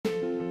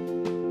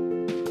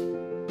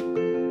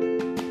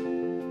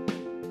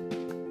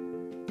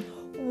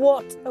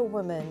What a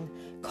Woman.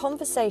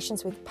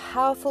 Conversations with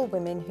powerful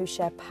women who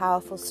share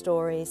powerful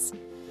stories.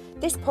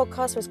 This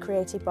podcast was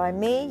created by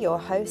me, your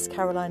host,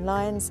 Caroline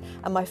Lyons,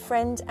 and my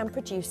friend and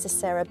producer,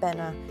 Sarah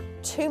Benner,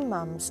 two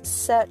mums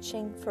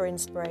searching for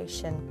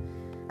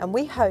inspiration. And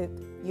we hope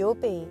you'll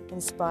be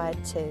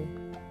inspired too.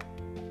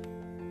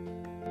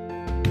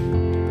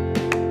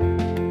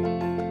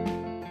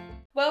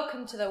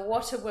 Welcome to the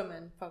What a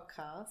Woman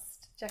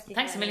podcast. Jacqui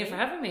Thanks Hurley. a million for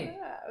having me.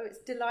 Yeah, it's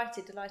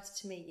delighted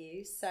to meet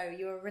you. So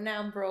you're a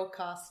renowned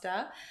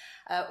broadcaster,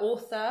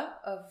 author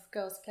of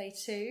Girls Play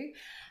 2.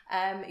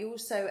 You're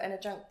also an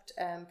adjunct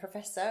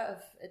professor of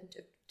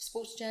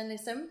sports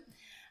journalism.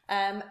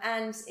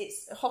 And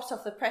it's hot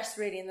off the press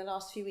really in the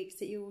last few weeks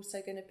that you're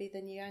also going to be the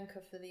new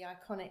anchor for the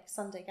iconic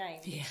Sunday game.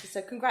 Yeah.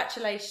 So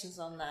congratulations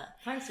on that.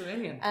 Thanks a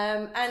million.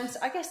 And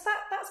I guess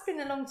that's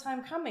been a long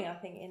time coming, I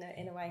think,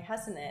 in a way,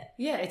 hasn't it?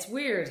 Yeah, it's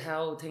weird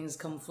how things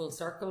come full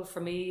circle. For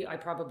me, I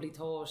probably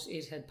thought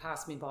it had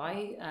passed me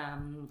by.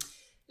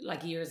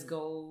 Like years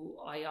ago,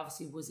 I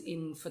obviously was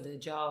in for the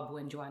job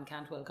when Joanne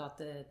Cantwell got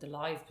the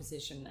live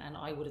position, and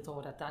I would have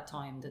thought at that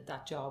time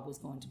that job was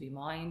going to be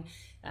mine.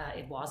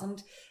 It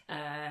wasn't,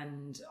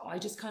 and I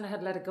just kind of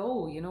had let it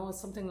go. You know,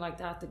 something like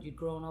that you'd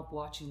grown up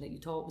watching, that you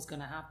thought was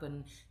going to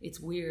happen. It's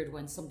weird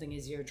when something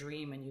is your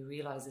dream and you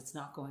realise it's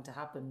not going to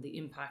happen, the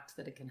impact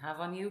that it can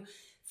have on you.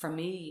 For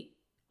me,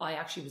 I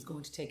actually was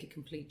going to take a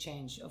complete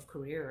change of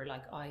career.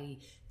 Like I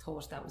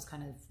thought that was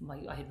kind of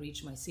I had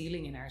reached my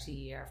ceiling in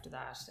RTE after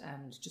that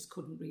and just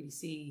couldn't really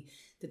see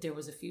that there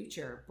was a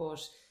future. But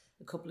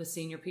a couple of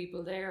senior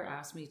people there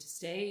asked me to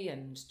stay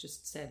and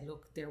just said,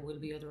 look, there will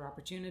be other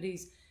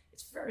opportunities.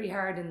 It's very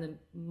hard in the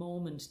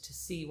moment to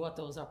see what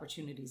those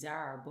opportunities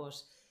are. But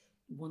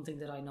one thing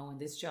that I know in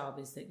this job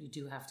is that you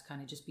do have to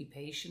kind of just be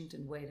patient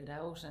and wait it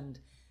out. And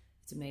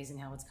it's amazing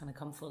how it's kind of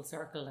come full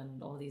circle,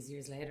 and all these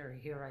years later,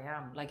 here I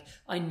am. Like,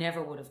 I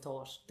never would have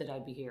thought that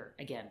I'd be here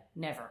again.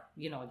 Never.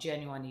 You know,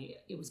 genuinely,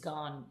 it was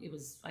gone.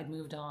 I'd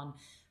moved on.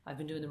 I've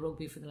been doing the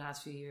rugby for the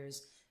last few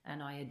years,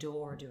 and I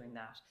adore doing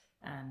that.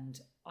 And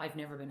I've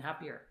never been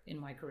happier in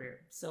my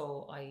career.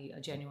 So I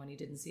genuinely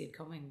didn't see it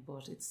coming,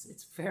 but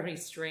it's very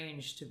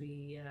strange to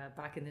be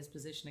back in this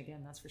position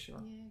again, that's for sure.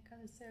 Yeah,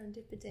 kind of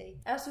serendipity.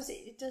 I suppose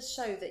it does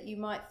show that you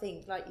might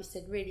think, like you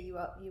said, really you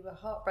were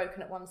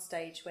heartbroken at one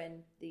stage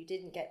when you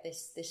didn't get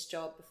this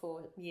job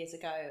before years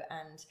ago,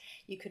 and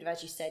you could have,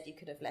 as you said, you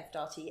could have left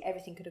RTE,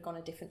 everything could have gone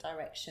a different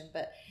direction,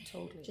 but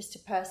totally, just to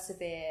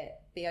persevere,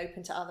 be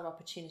open to other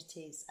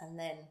opportunities, and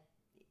then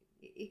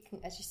it can,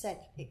 as you said,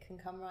 it can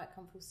come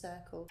full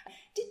circle.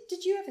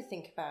 Did you ever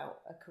think about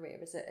a career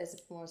as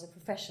a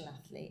professional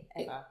athlete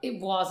ever?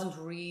 It wasn't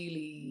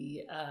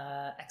really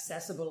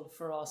accessible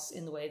for us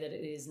in the way that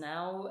it is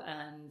now,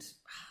 and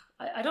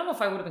I don't know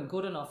if I would have been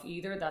good enough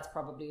either. That's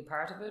probably a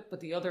part of it, but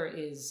the other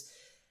is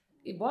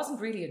it wasn't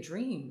really a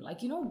dream.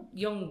 Like, you know,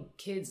 young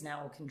kids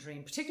now can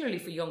dream, particularly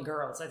for young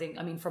girls.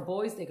 I mean, for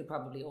boys, they could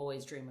probably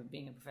always dream of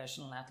being a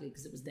professional athlete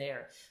because it was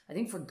there. I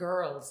think for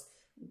girls,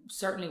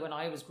 certainly when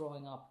I was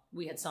growing up,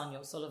 we had Sonia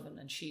O'Sullivan,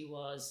 and she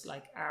was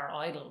like our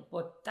idol,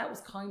 but that was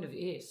kind of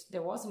it.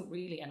 There wasn't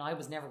really, and I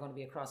was never going to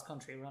be a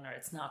cross-country runner.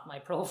 It's not my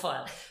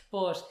profile,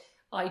 but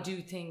I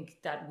do think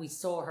that we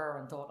saw her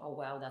and thought, oh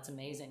wow, that's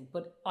amazing.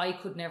 But I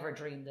could never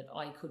dream that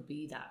I could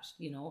be that,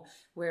 you know.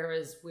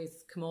 Whereas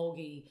with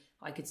camogie,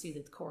 I could see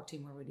that the Cork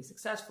team were really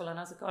successful, and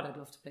I was like, God, I'd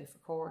love to play for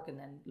Cork, and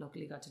then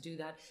luckily got to do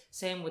that.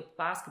 Same with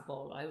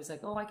basketball. I was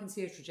like, oh, I can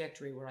see a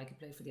trajectory where I could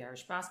play for the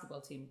Irish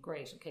basketball team.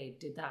 Great, okay,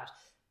 did that.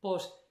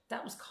 But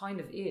that was kind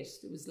of it.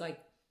 It was like,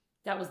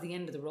 that was the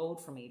end of the road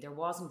for me. There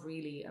wasn't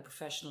really a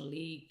professional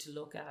league to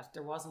look at.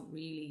 There wasn't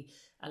really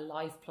a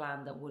life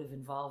plan that would have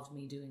involved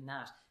me doing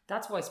that.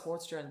 That's why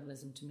sports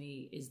journalism to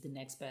me is the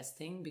next best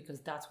thing, because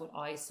that's what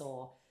I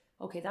saw.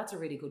 Okay, that's a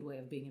really good way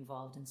of being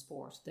involved in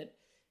sport. That,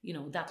 you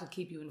know, that'll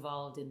keep you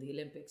involved in the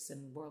Olympics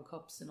and World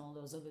Cups and all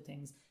those other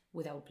things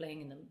without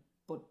playing in them.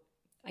 But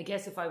I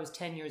guess if I was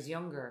 10 years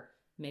younger,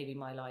 maybe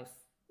my life,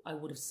 I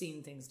would have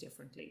seen things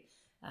differently.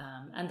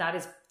 And that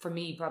is, for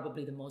me,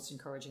 probably the most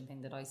encouraging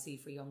thing that I see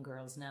for young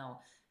girls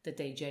now, that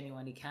they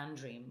genuinely can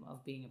dream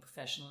of being a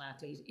professional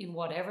athlete in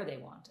whatever they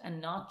want,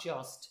 and not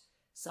just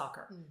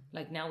soccer.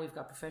 Like now we've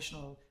got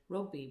professional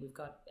rugby, we've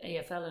got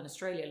AFL in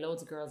Australia,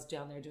 loads of girls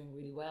down there doing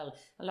really well.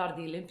 A lot of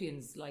the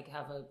Olympians like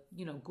have a,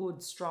 you know,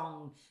 good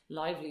strong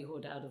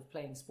livelihood out of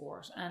playing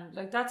sport, and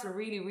like that's a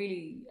really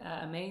really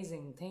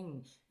amazing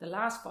thing. The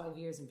last 5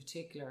 years in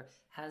particular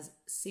has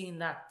seen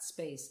that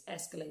space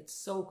escalate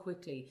so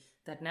quickly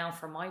that now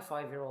for my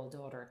 5-year-old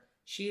daughter,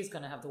 she is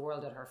going to have the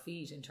world at her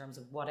feet in terms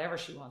of whatever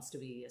she wants to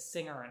be: a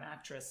singer, an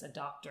actress, a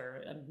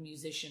doctor, a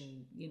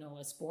musician, you know,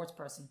 a sports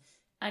person.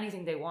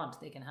 Anything they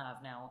want, they can have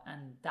now.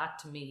 And that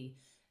to me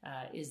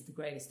is the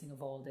greatest thing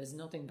of all. There's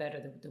nothing better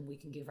than we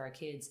can give our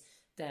kids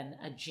than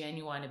a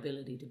genuine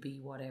ability to be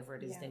whatever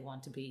it is they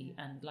want to be.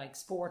 And like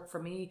sport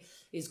for me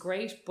is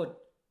great, but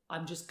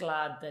I'm just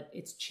glad that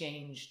it's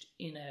changed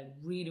in a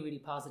really, really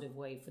positive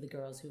way for the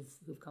girls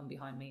who've come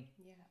behind me.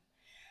 Yeah.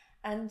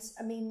 And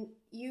I mean,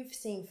 you've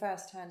seen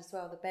firsthand as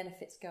well the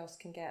benefits girls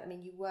can get. I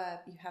mean, you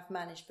have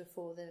managed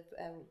before the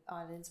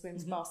Ireland's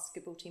women's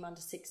basketball team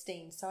under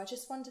 16. So I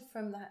just wonder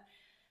from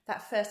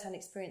that first-hand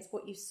experience,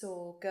 what you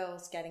saw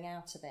girls getting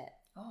out of it.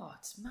 Oh,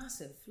 it's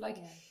massive. Like,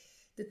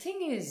 the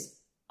thing is,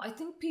 I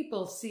think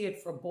people see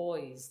it for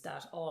boys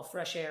that,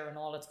 fresh air and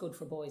all, it's good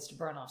for boys to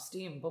burn off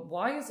steam. But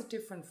why is it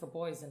different for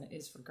boys than it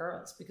is for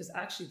girls? Because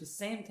actually the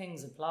same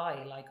things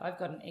apply. Like, I've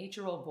got an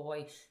 8-year-old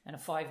boy and a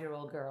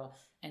 5-year-old girl.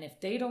 And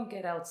if they don't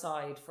get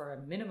outside for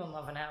a minimum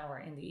of an hour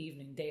in the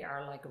evening, they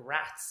are like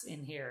rats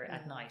in here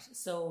at night.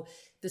 So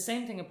the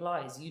same thing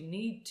applies. You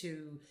need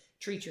to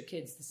treat your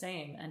kids the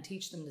same and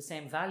teach them the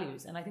same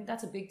values. And I think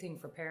that's a big thing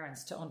for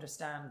parents to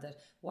understand, that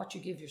what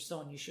you give your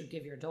son, you should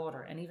give your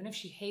daughter. And even if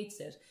she hates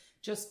it,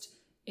 just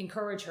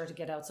encourage her to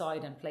get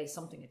outside and play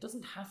something. It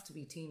doesn't have to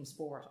be team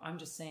sport. I'm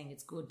just saying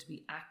it's good to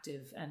be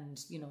active and,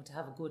 you know, to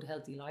have a good,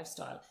 healthy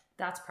lifestyle.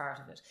 That's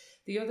part of it.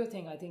 The other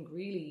thing I think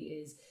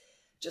really is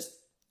just,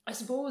 I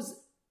suppose,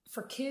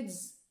 for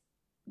kids,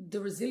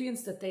 the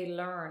resilience that they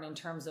learn in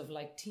terms of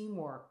like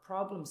teamwork,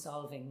 problem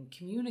solving,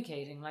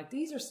 communicating, like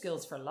these are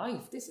skills for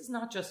life. This is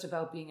not just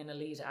about being an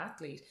elite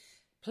athlete.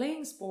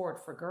 Playing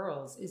sport for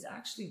girls is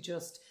actually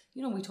just,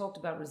 you know, we talked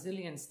about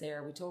resilience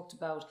there. We talked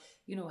about,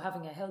 you know,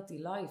 having a healthy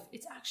life.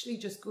 It's actually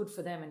just good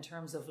for them in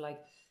terms of like,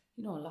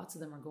 you know, lots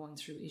of them are going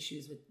through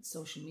issues with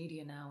social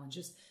media now and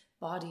just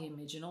body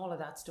image and all of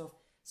that stuff.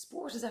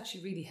 Sport is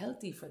actually really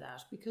healthy for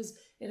that, because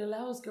it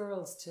allows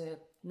girls to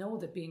know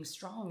that being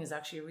strong is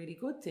actually a really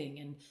good thing,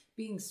 and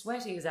being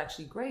sweaty is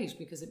actually great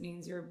because it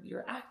means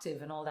you're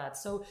active and all that.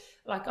 So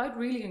like, I'd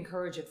really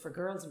encourage it for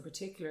girls in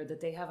particular, that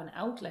they have an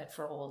outlet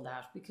for all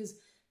that, because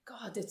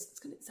God,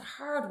 it's a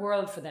hard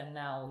world for them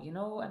now, you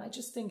know. And I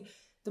just think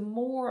the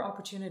more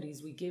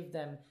opportunities we give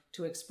them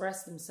to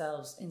express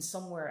themselves in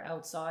somewhere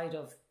outside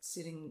of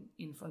sitting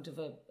in front of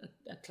a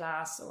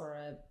class or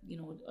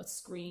a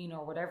screen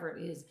or whatever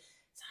it is,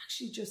 it's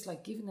actually just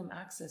like giving them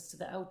access to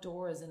the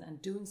outdoors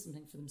and doing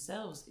something for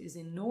themselves is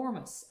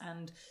enormous.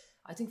 And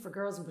I think for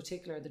girls in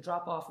particular, the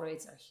drop-off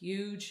rates are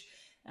huge,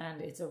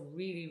 and it's a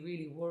really,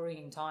 really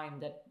worrying time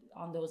that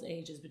on those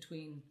ages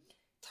between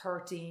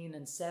 13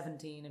 and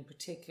 17 in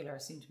particular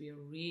seem to be a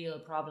real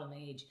problem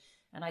age.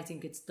 And I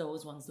think it's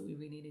those ones that we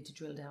really need to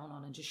drill down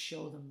on and just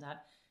show them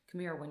that,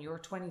 come here, when you're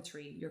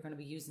 23, you're going to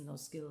be using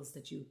those skills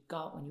that you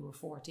got when you were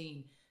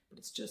 14. But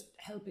it's just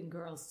helping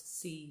girls to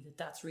see that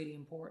that's really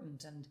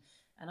important. And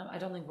I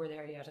don't think we're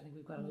there yet. I think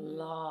we've got a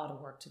lot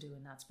of work to do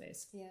in that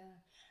space. Yeah.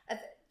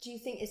 Do you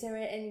think, is there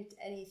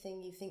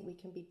anything you think we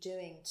can be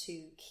doing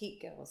to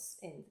keep girls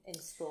in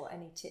sport?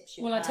 Any tips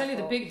you have? Well, I tell you,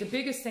 the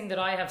biggest thing that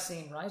I have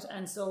seen, right?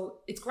 And so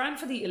it's grand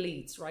for the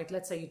elites, right?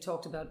 Let's say you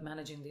talked about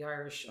managing the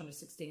Irish under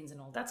 16s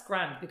and all. That's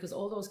grand because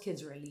all those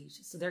kids are elite.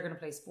 So they're going to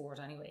play sport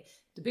anyway.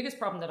 The biggest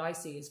problem that I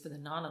see is for the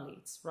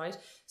non-elites, right?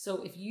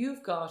 So if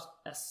you've got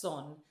a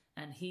son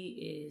and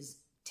he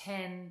is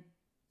 10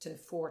 to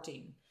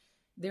 14,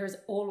 there's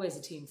always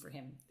a team for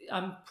him.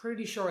 I'm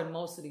pretty sure in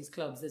most of these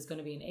clubs there's going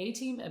to be an A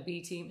team, a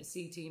B team, a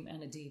C team,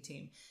 and a D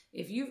team.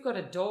 If you've got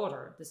a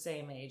daughter the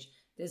same age,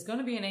 there's going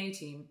to be an A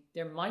team,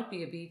 there might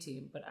be a B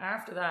team, but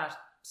after that,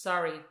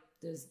 sorry,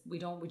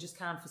 we just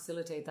can't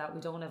facilitate that. We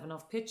don't have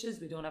enough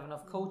pitches, we don't have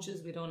enough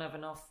coaches, we don't have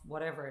enough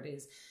whatever it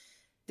is.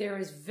 There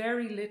is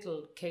very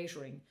little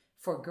catering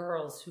for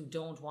girls who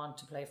don't want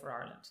to play for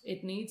Ireland.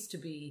 It needs to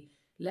be,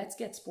 let's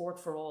get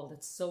sport for all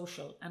that's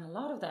social, and a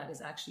lot of that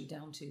is actually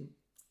down to,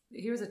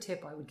 here's a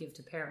tip I would give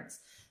to parents.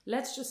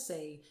 Let's just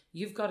say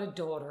you've got a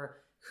daughter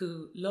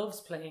who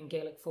loves playing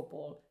Gaelic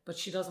football, but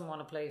she doesn't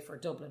want to play for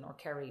Dublin or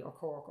Kerry or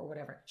Cork or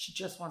whatever. She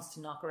just wants to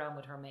knock around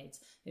with her mates.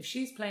 If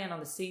she's playing on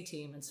the C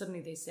team and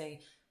suddenly they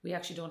say, we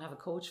actually don't have a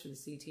coach for the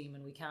C team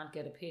and we can't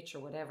get a pitch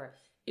or whatever,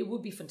 it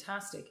would be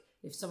fantastic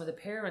if some of the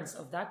parents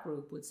of that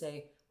group would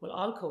say, well,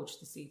 I'll coach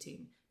the C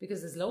team.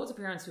 Because there's loads of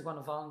parents who want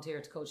to volunteer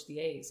to coach the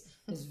A's.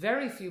 There's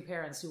very few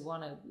parents who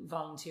want to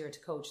volunteer to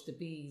coach the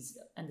B's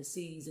and the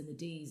C's and the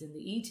D's and the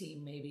E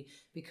team maybe,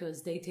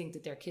 because they think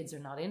that their kids are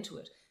not into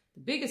it.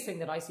 The biggest thing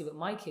that I see with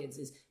my kids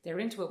is they're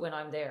into it when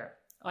I'm there.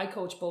 I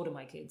coach both of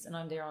my kids and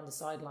I'm there on the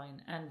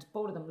sideline and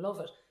both of them love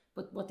it.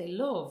 But what they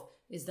love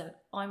is that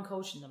I'm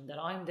coaching them, that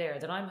I'm there,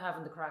 that I'm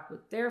having the crack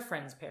with their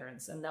friends'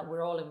 parents and that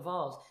we're all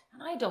involved.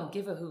 And I don't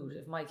give a hoot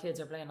if my kids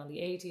are playing on the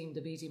A team,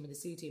 the B team, or the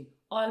C team.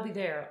 I'll be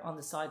there on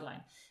the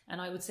sideline. And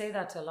I would say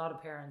that to a lot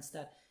of parents,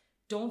 that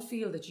don't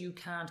feel that you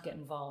can't get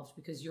involved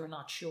because you're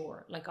not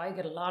sure. Like, I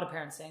get a lot of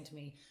parents saying to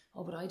me,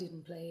 oh, but I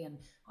didn't play and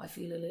I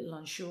feel a little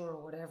unsure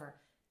or whatever.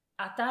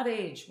 At that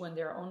age, when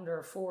they're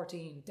under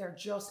 14, they're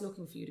just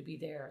looking for you to be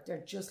there.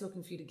 They're just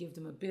looking for you to give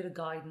them a bit of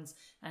guidance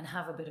and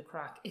have a bit of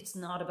crack. It's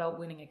not about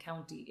winning a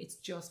county. It's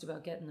just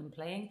about getting them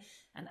playing.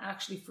 And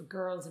actually for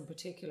girls in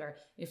particular,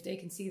 if they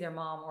can see their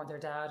mom or their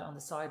dad on the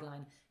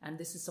sideline, and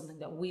this is something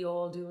that we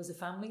all do as a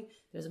family,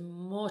 there's a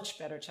much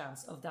better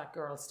chance of that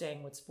girl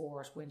staying with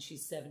sport when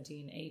she's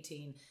 17,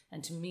 18.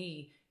 And to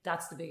me,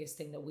 that's the biggest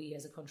thing that we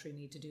as a country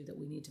need to do, that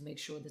we need to make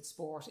sure that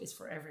sport is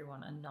for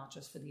everyone and not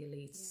just for the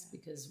elites,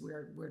 because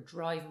we're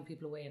driving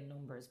people away in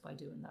numbers by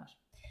doing that.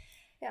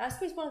 Yeah, I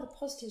suppose one of the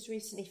positives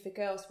recently for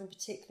girls in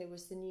particular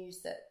was the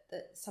news that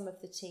some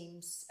of the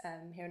teams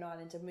here in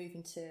Ireland are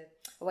moving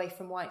away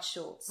from white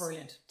shorts.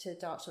 Brilliant. To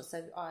dark shorts.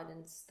 So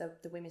Ireland's,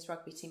 the women's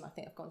rugby team, I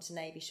think, have gone to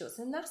navy shorts.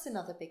 And that's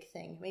another big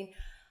thing. I mean,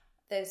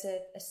 there's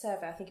a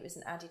survey, I think it was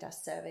an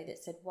Adidas survey,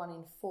 that said 1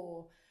 in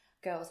 4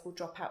 girls will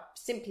drop out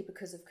simply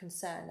because of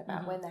concern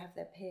about when they have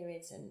their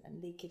periods and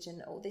leakage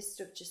and all this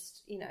stuff,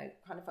 just,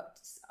 kind of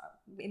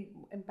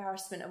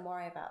embarrassment and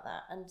worry about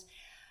that. And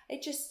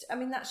it just, I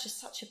mean, that's just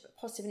such a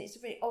positive, and it's a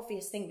really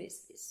obvious thing, but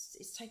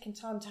it's taken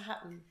time to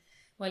happen.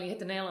 Well, you hit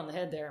the nail on the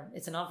head there.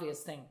 It's an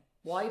obvious thing.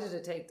 Why did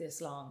it take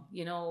this long?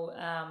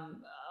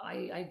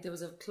 There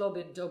was a club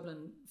in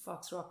Dublin,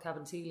 Fox Rock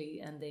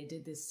Cabinteely, and they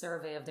did this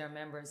survey of their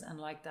members, and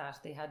like that,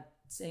 they had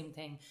the same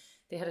thing.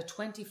 They had a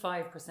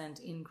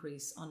 25%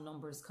 increase on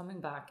numbers coming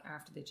back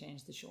after they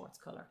changed the shorts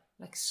colour.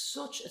 Like,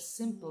 such a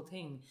simple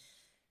thing,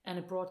 and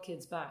it brought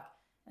kids back.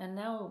 And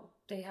now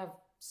they have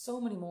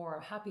so many more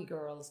happy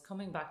girls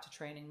coming back to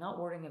training, not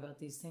worrying about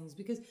these things.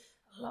 Because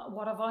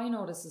what have I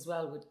noticed as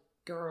well with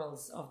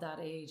girls of that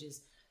age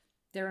is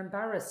they're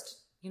embarrassed.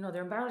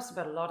 They're embarrassed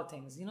about a lot of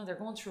things. They're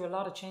going through a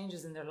lot of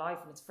changes in their life,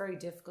 and it's very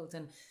difficult.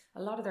 And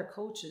a lot of their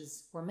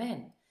coaches were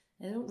men.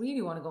 And they don't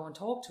really want to go and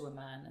talk to a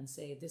man and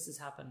say, this has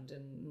happened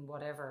and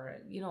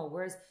whatever,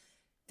 whereas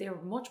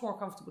they're much more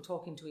comfortable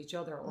talking to each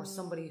other, or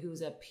somebody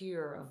who's a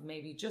peer of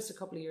maybe just a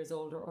couple of years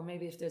older, or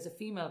maybe if there's a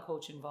female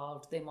coach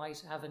involved, they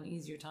might have an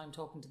easier time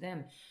talking to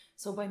them.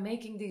 So by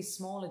making these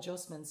small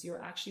adjustments,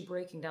 you're actually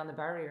breaking down the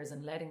barriers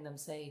and letting them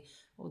say,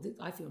 oh,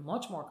 I feel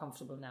much more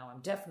comfortable now.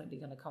 I'm definitely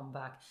going to come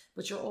back.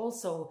 But you're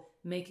also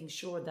making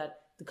sure that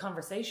the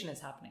conversation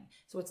is happening.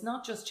 So it's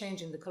not just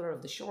changing the colour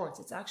of the shorts.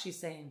 It's actually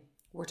saying,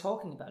 we're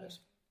talking about it.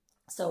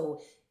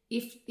 So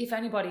if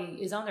anybody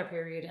is on their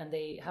period and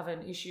they have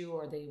an issue,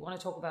 or they want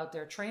to talk about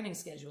their training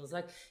schedules,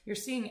 like, you're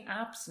seeing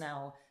apps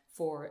now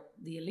for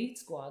the elite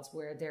squads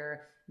where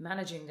they're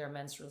managing their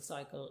menstrual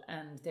cycle,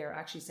 and they're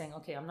actually saying,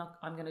 okay,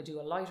 I'm going to do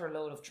a lighter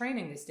load of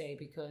training this day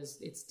because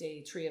it's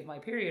day 3 of my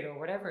period, or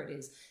whatever it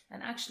is.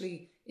 And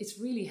actually, it's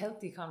really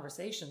healthy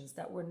conversations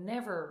that were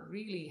never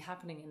really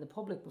happening in the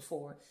public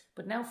before.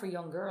 But now for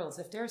young girls,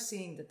 if they're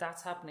seeing that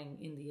that's happening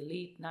in the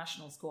elite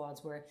national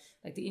squads, where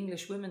like the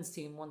English women's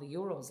team won the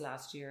Euros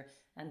last year,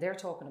 and they're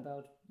talking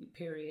about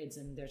periods,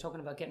 and they're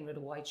talking about getting rid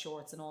of white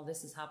shorts, and all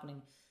this is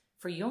happening.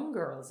 For young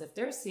girls, if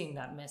they're seeing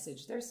that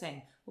message, they're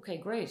saying, okay,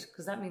 great,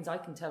 because that means I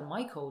can tell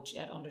my coach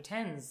at under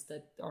 10s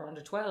or under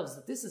 12s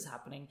that this is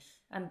happening.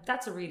 And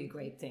that's a really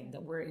great thing,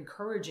 that we're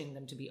encouraging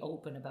them to be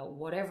open about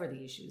whatever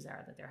the issues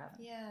are that they're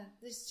having. Yeah,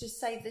 let's just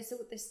say there's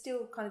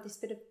still kind of this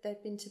bit of,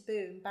 they've been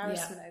taboo,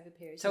 embarrassment over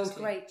periods. Totally.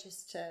 It's great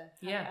just to have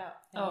it out.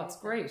 Oh, it's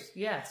great.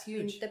 Yeah, it's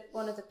huge.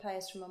 One of the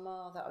players from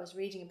Oman that I was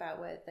reading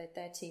about, where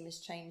their team has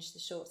changed the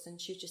shorts,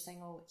 and she was just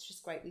saying, oh, it's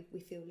just great,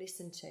 we feel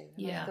listened to.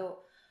 And I thought,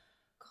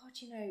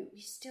 God,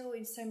 we still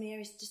in so many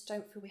areas just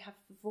don't feel we have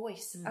a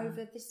voice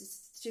over this.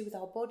 Is to do with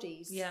our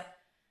bodies. Yeah.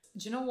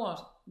 Do you know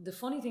what? The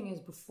funny thing is,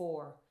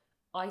 before,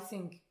 I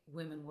think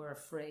women were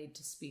afraid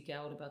to speak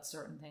out about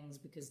certain things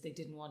because they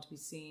didn't want to be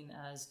seen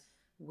as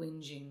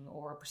whinging,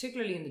 or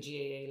particularly in the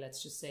GAA,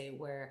 let's just say,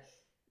 where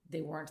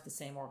they weren't the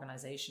same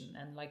organisation.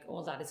 And like,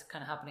 all that is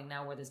kind of happening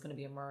now, where there's going to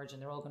be a merge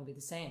and they're all going to be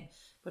the same.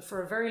 But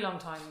for a very long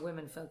time,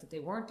 women felt that they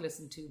weren't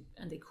listened to,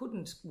 and they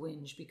couldn't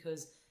whinge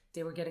because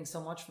they were getting so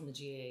much from the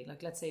GAA.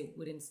 Like, let's say,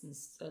 with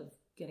instance of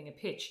getting a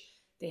pitch,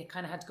 they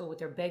kind of had to go with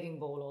their begging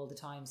bowl all the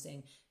time,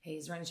 saying, hey,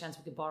 is there any chance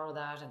we could borrow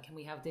that? And can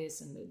we have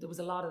this? And there was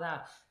a lot of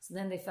that. So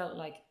then they felt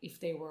like if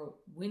they were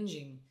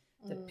whinging,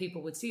 that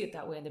people would see it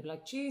that way, and they'd be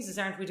like, Jesus,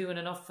 aren't we doing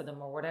enough for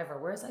them, or whatever.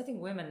 Whereas I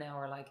think women now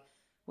are like,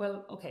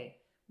 well, okay,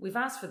 we've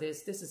asked for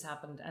this has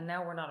happened, and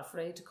now we're not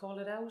afraid to call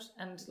it out.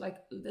 And like,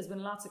 there's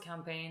been lots of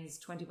campaigns,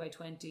 20 by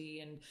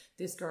 20 and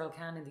This Girl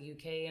Can in the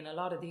UK, and a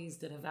lot of these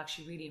that have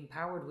actually really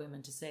empowered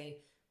women to say,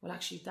 well,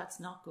 actually, that's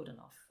not good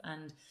enough.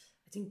 And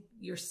I think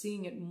you're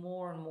seeing it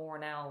more and more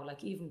now,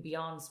 like even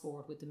beyond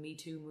sport, with the Me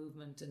Too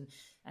movement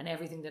and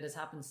everything that has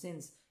happened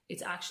since.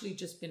 It's actually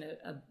just been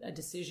a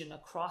decision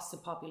across the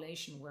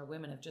population where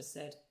women have just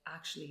said,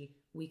 actually,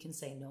 we can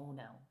say no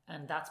now.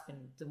 And that's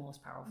been the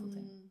most powerful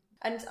thing.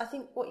 And I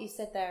think what you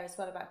said there as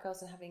well about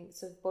girls and having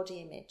sort of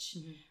body image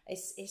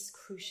is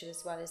crucial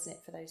as well, isn't it,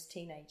 for those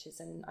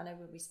teenagers? And I know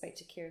when we spoke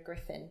to Ciara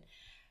Griffin,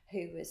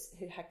 who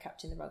had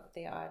captained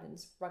the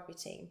Ireland's rugby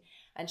team,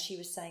 and she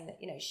was saying that,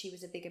 she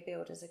was a bigger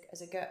build as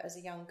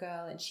a young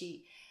girl, and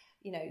she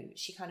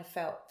kind of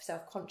felt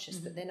self-conscious,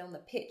 but then on the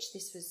pitch,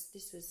 this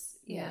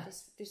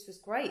was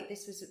great.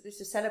 This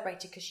was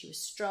celebrated because she was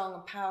strong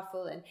and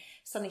powerful, and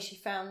suddenly she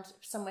found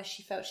somewhere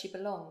she felt she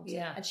belonged,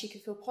 and she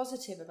could feel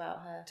positive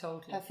about her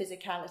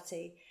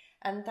physicality,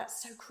 and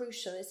that's so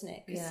crucial, isn't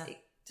it? Because it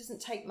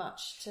doesn't take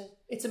much to.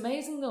 It's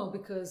amazing though,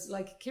 because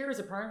like, Ciara's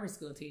a primary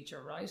school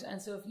teacher, right?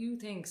 And so if you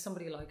think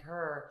somebody like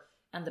her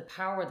and the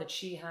power that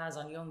she has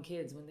on young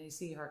kids when they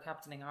see her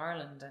captaining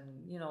Ireland,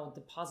 and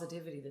the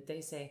positivity that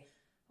they say,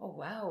 oh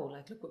wow,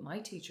 like, look what my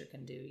teacher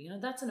can do.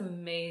 That's an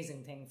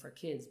amazing thing for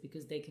kids,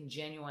 because they can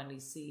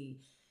genuinely see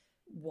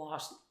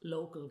what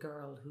local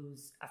girl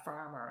who's a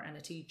farmer and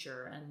a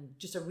teacher and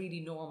just a really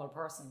normal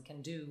person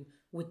can do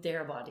with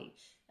their body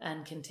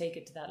and can take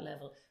it to that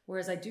level.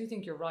 Whereas I do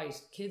think you're right,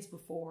 kids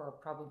before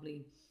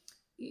probably,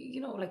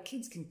 like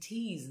kids can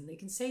tease and they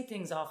can say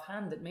things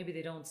offhand that maybe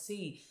they don't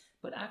see,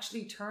 but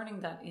actually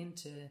turning that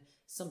into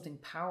something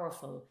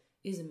powerful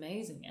is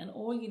amazing. And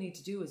all you need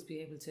to do is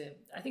be able to,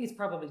 I think it's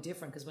probably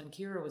different because when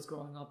Ciara was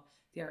growing up,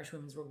 the Irish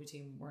women's rugby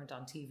team weren't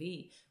on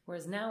TV.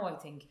 Whereas now I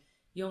think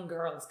young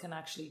girls can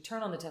actually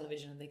turn on the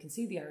television and they can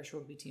see the Irish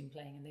rugby team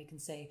playing and they can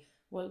say,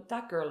 well,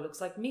 that girl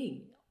looks like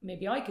me.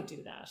 Maybe I could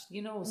do that,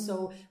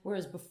 So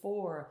whereas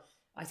before,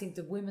 I think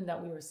the women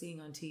that we were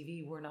seeing on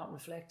TV were not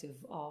reflective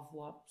of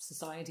what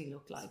society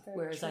looked like.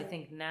 Whereas true. I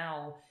think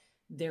now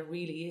there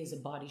really is a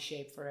body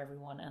shape for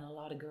everyone, and a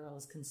lot of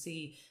girls can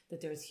see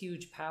that there's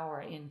huge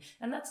power in,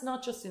 and that's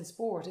not just in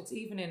sport, it's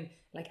even in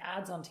like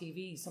ads on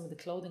TV, some of the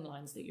clothing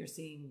lines that you're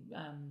seeing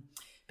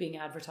being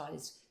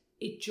advertised.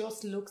 It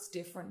just looks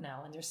different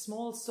now, and there's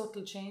small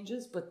subtle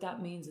changes, but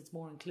that means it's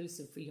more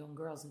inclusive for young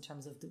girls in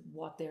terms of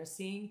what they're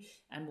seeing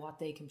and what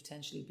they can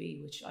potentially be,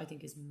 which I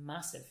think is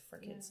massive for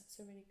kids. Yeah, that's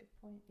a really good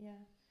point.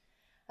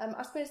 Yeah,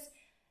 I suppose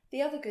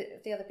the other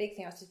big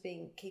thing, I suppose,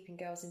 being keeping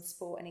girls in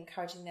sport and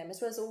encouraging them, as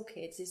well as all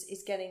kids,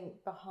 is getting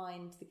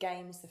behind the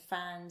games, the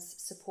fans,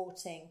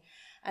 supporting.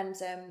 And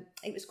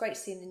it was great to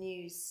see in the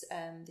news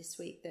this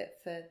week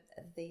that for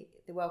the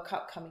World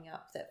Cup coming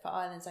up, that for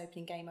Ireland's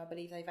opening game, I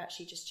believe they've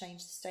actually just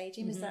changed the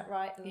stadium. Mm-hmm. Is that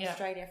right? In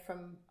Australia,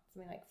 from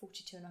something like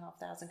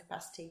 42,500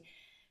 capacity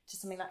to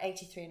something like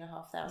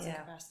 83,500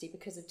 capacity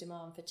because of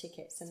demand for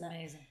tickets. And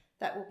amazing.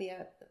 That will be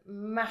a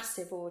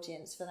massive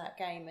audience for that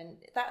game, and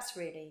that's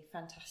really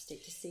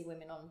fantastic to see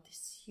women on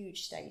this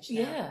huge stage now.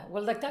 Yeah,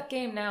 well, like that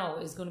game now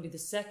is going to be the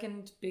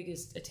second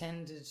biggest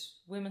attended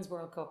Women's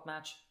World Cup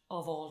match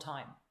of all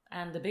time.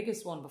 And the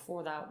biggest one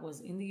before that was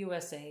in the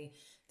USA.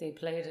 They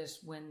played it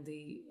when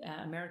the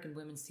American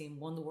women's team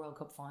won the World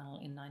Cup final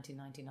in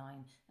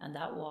 1999. And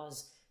that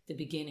was the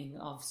beginning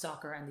of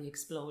soccer and the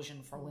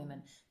explosion for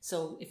women.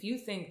 So if you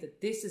think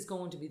that this is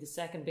going to be the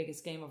second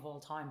biggest game of all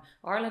time,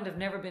 Ireland have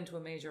never been to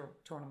a major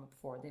tournament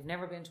before. They've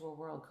never been to a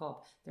World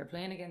Cup. They're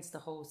playing against the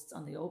hosts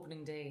on the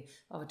opening day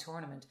of a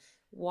tournament.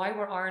 Why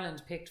were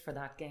Ireland picked for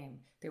that game?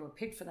 They were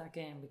picked for that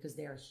game because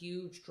they're a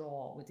huge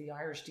draw with the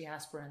Irish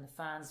diaspora and the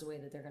fans, the way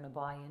that they're going to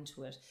buy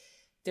into it.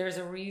 There's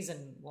a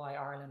reason why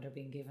Ireland are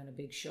being given a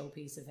big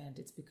showpiece event.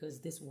 It's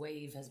because this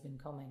wave has been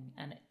coming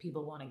and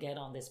people want to get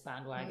on this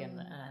bandwagon.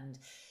 And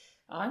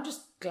I'm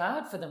just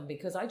glad for them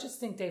because I just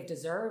think they've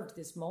deserved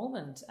this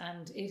moment,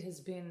 and it has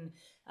been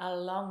a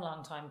long,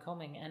 long time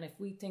coming. And if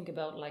we think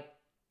about like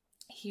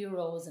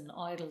heroes and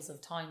idols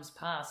of times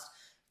past,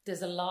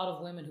 there's a lot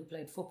of women who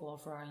played football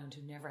for Ireland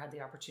who never had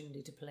the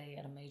opportunity to play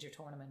at a major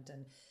tournament.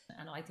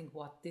 And I think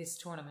what this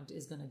tournament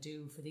is going to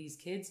do for these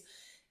kids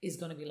is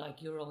going to be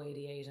like Euro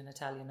 88 and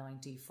Italia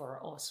 90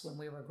 for us when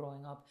we were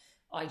growing up.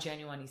 I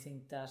genuinely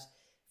think that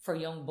for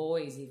young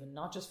boys, even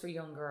not just for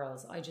young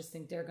girls, I just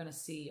think they're going to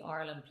see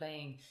Ireland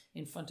playing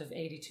in front of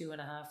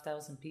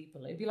 82,500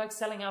 people. It'd be like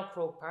selling out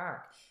Croke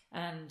Park.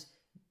 And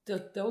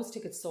those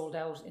tickets sold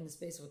out in the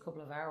space of a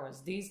couple of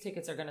hours. These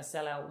tickets are going to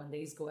sell out when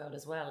these go out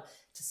as well.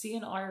 To see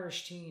an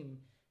Irish team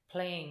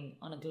playing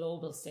on a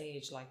global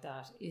stage like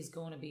that is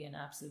going to be an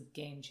absolute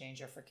game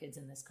changer for kids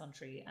in this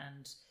country.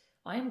 And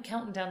I am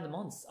counting down the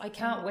months. I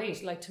can't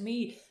wait. Like, to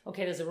me,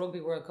 okay, there's a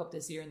Rugby World Cup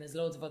this year and there's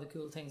loads of other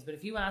cool things. But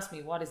if you ask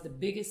me what is the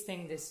biggest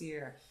thing this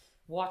year,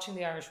 watching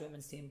the Irish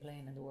women's team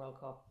playing in the World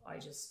Cup, I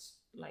just,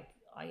 like,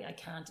 I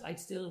can't, I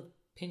still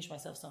pinch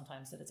myself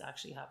sometimes that it's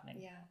actually happening.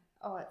 Yeah.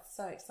 Oh, it's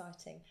so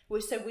exciting.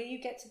 Well, so will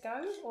you get to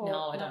go? Or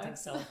no, I don't think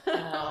so.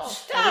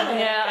 Oh, damn it.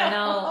 Yeah,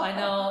 I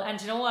know.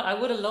 And you know what? I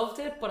would have loved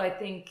it, but I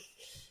think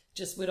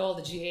just with all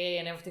the GA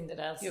and everything that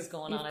else is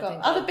going on, I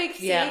think other big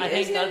things. Yeah, I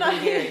think I'll be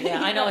here.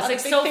 Yeah, I know. It's like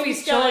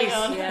Sophie's choice.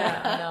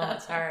 Yeah, I know.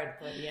 It's hard,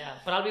 but yeah.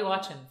 But I'll be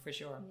watching for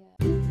sure.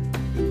 Yeah.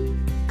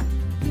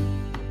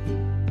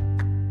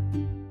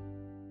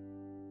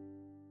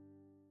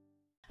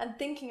 And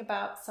thinking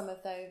about some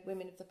of the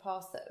women of the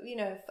past that, you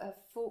know, have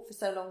fought for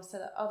so long so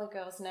that other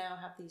girls now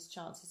have these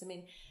chances. I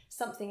mean,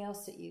 something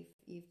else that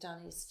you've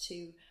done is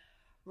to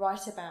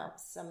write about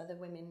some of the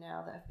women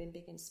now that have been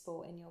big in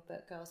sport in your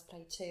book, Girls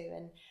Play Too.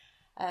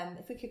 And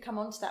if we could come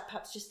on to that,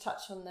 perhaps just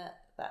touch on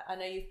that. I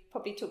know you've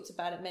probably talked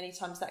about it many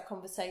times, that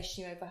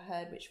conversation you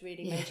overheard, which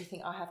really made you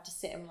think, I have to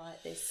sit and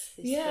write this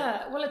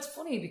Yeah, book. Well, it's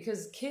funny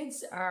because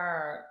kids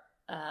are...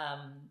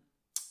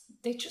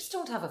 they just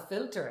don't have a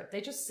filter.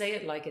 They just say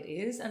it like it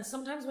is. And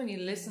sometimes when you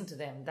listen to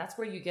them, that's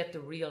where you get the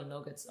real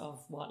nuggets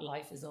of what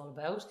life is all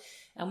about.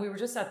 And we were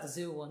just at the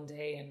zoo one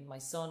day and my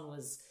son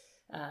was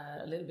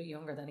a little bit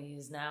younger than he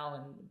is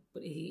now.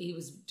 But he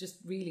was just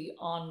really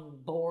on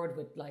board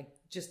with like,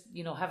 just,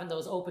 you know, having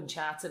those open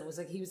chats. And it was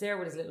like, he was there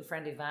with his little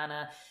friend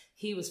Ivana.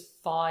 He was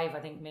 5, I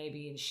think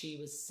maybe, and she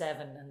was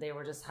 7. And they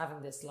were just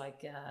having this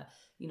like,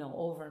 you know,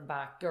 over and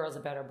back, girls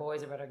are better,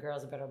 boys are better,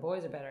 girls are better,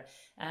 boys are better.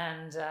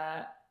 And,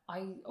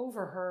 I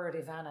overheard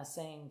Ivana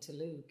saying to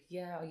Luke,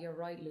 yeah, you're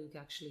right, Luke,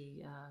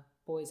 actually,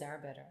 boys are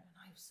better. And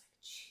I was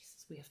like,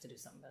 Jesus, we have to do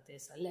something about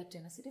this. I leapt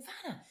in. I said,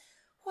 Ivana,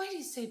 why do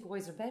you say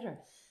boys are better?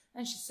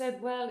 And she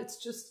said, well,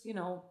 it's just,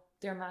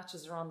 their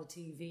matches are on the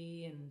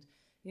TV and,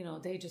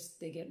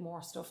 they get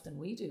more stuff than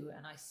we do.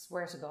 And I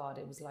swear to God,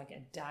 it was like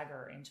a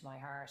dagger into my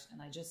heart.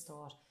 And I just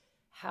thought,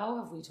 how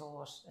have we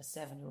taught a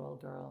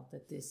 7-year-old girl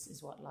that this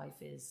is what life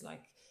is?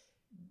 Like,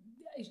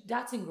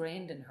 that's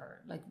ingrained in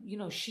her. Like,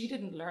 she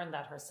didn't learn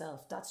that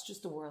herself. That's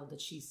just the world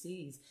that she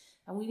sees.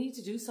 And we need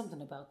to do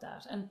something about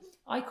that. And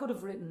I could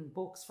have written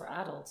books for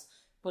adults,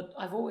 but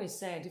I've always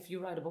said, if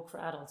you write a book for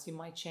adults, you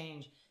might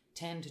change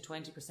 10 to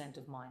 20%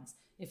 of minds.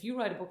 If you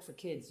write a book for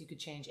kids, you could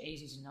change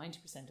 80 to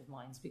 90% of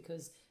minds,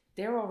 because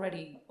they're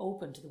already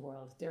open to the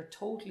world. They're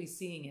totally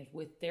seeing it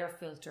with their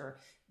filter,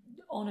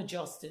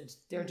 unadjusted.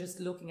 They're just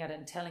looking at it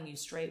and telling you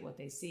straight what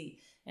they see.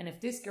 And if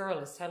this girl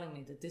is telling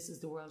me that this is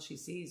the world she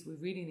sees, we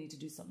really need to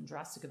do something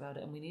drastic about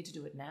it, and we need to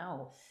do it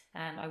now.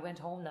 And I went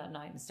home that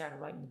night and started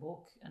writing the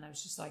book, and I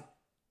was just like,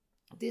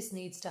 this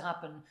needs to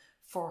happen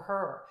for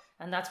her.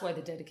 And that's why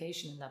the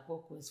dedication in that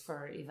book was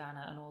for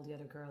Ivana and all the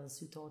other girls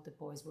who thought that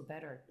boys were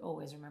better.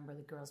 Always remember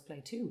that girls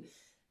play too.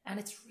 And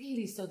it's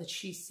really so that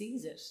she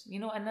sees it,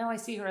 and now I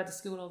see her at the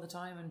school all the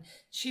time, and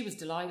she was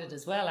delighted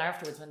as well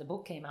afterwards when the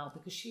book came out,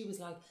 because she was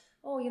like,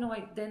 oh,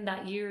 then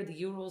that year the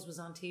Euros was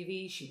on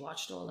TV, she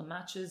watched all the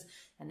matches,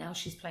 and now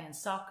she's playing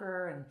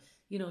soccer,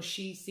 and,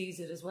 she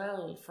sees it as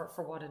well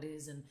for what it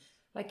is. And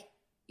like,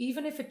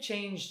 even if it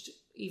changed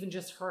even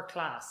just her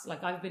class,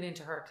 like I've been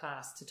into her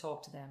class to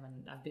talk to them,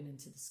 and I've been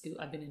into the school,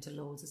 I've been into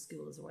loads of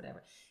schools or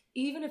whatever,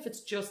 even if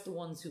it's just the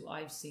ones who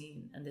I've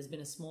seen and there's been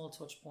a small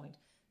touch point,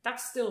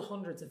 that's still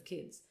hundreds of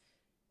kids.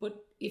 But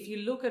if you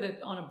look at it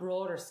on a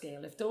broader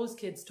scale, if those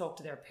kids talk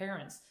to their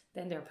parents,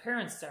 then their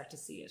parents start to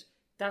see it.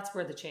 That's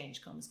where the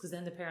change comes, because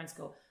then the parents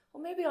go, oh,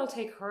 maybe I'll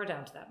take her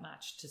down to that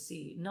match to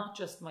see, not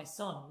just my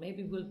son.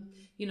 Maybe we'll,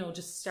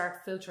 just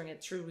start filtering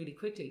it through really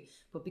quickly.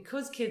 But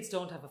because kids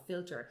don't have a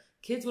filter,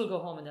 kids will go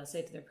home and they'll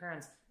say to their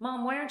parents,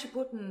 Mom, why aren't you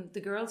putting the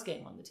girls'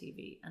 game on the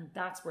TV? And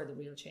that's where the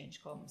real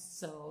change comes.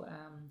 So,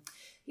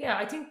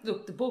 I think,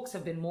 look, the books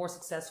have been more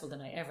successful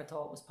than I ever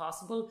thought was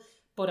possible.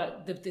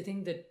 But the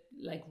thing that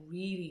like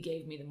really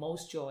gave me the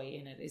most joy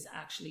in it is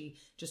actually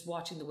just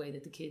watching the way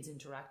that the kids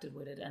interacted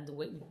with it, and the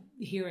way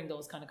hearing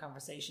those kind of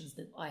conversations,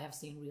 that I have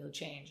seen real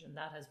change, and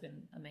that has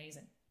been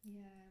amazing.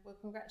 Yeah, well,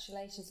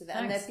 congratulations with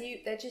that. Thanks. And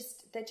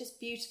they're just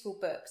beautiful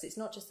books. It's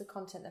not just the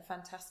content; they're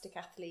fantastic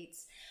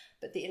athletes,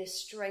 but the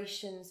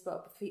illustrations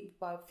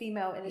by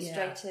female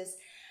illustrators.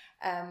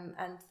 Yeah.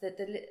 And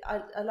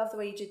I love the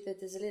way you did that.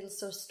 There's a little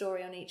sort of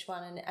story on each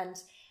one, and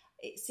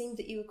it seemed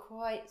that you were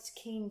quite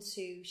keen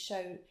to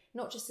show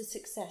not just the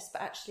success,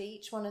 but actually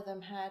each one of them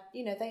had,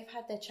 they've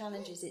had their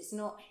challenges. It's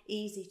not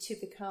easy to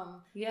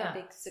become a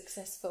big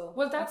successful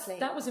athlete.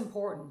 That was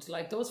important.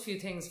 Like those few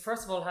things,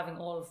 first of all, having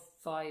all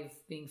 5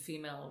 being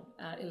female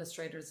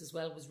illustrators as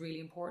well was really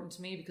important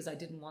to me, because I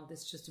didn't want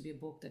this just to be a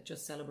book that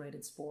just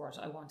celebrated sport.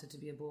 I wanted to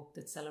be a book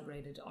that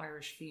celebrated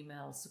Irish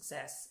female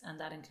success, and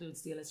that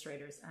includes the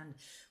illustrators. And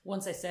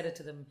once I said it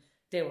to them,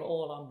 they were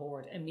all on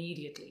board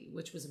immediately,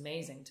 which was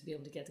amazing to be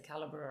able to get the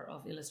caliber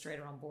of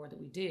illustrator on board that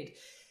we did.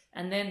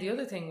 And then the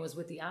other thing was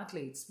with the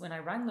athletes, when I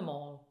rang them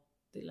all,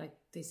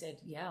 they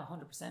said, yeah,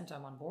 100%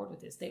 I'm on board with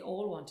this. They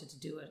all wanted to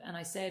do it. And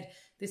I said,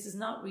 this is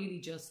not really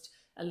just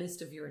a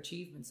list of your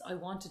achievements. I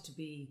want it to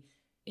be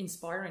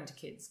inspiring to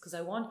kids, because I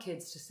want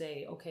kids to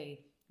say, okay,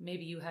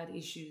 maybe you had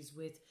issues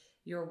with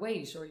your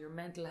weight or your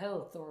mental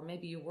health, or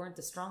maybe you weren't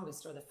the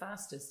strongest or the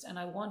fastest. And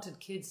I wanted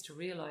kids to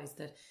realize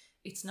that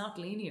it's not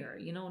linear,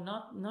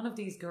 none of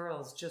these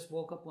girls just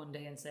woke up one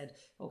day and said,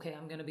 okay,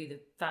 I'm going to be the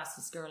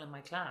fastest girl in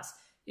my class.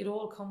 It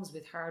all comes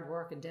with hard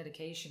work and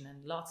dedication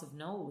and lots of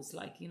no's.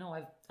 Like,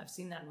 I've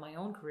seen that in my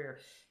own career.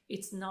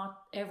 It's not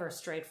ever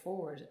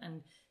straightforward.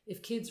 And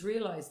if kids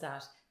realize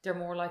that, they're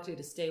more likely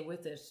to stay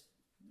with it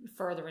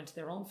further into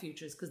their own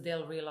futures, because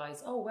they'll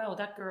realize, oh, wow,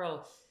 that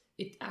girl,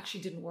 it actually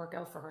didn't work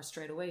out for her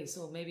straight away.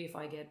 So maybe if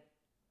I get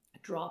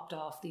dropped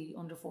off the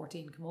under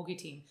 14 camogie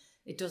team,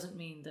 it doesn't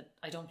mean that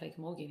I don't play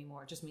camogie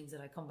anymore. It just means that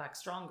I come back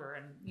stronger.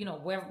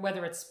 And,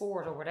 whether it's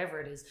sport or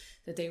whatever it is,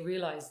 that they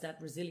realize that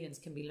resilience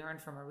can be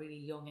learned from a really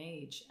young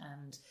age.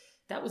 And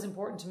that was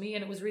important to me,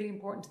 and it was really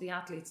important to the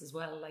athletes as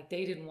well. Like,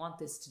 they didn't want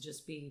this to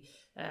just be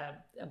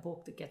a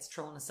book that gets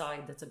thrown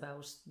aside that's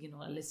about,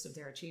 a list of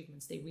their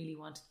achievements. They really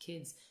wanted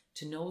kids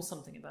to know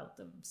something about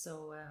them.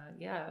 So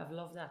I've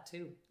loved that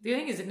too. The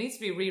thing is, it needs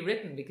to be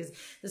rewritten, because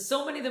there's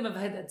so many of them have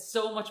had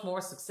so much more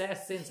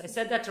success since. I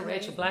said that to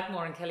Rachel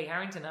Blackmore and Kelly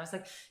Harrington. I was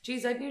like,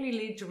 geez, I'd nearly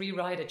need to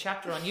rewrite a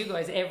chapter on you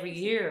guys every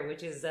year,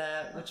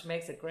 which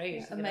makes it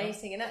great.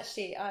 Amazing. And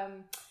actually,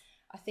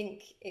 I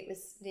think it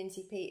was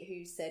Lindsay Pete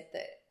who said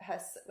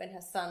that when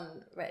her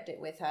son read it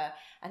with her,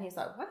 and he was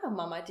like, wow,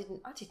 Mum, I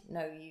didn't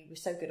know you were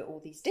so good at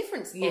all these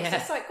different sports. Yeah.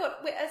 It's like, God,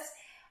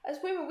 as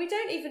women, we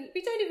don't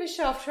even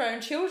show off to our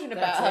own children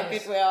about how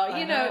good we are.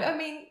 I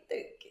mean,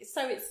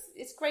 so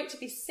it's great to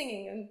be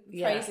singing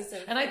and praises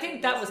of. And I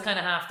think that was kind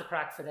of half the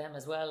crack for them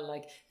as well.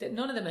 Like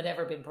none of them had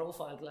ever been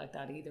profiled like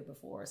that either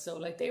before. So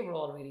like they were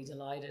all really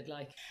delighted.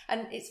 Like,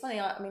 and it's funny.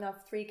 I mean, I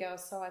have 3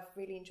 girls, so I've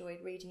really enjoyed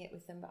reading it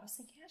with them. But I was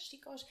thinking,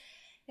 actually, gosh,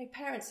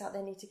 parents out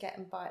there need to get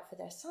and buy it for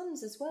their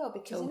sons as well,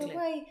 because in a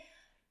way,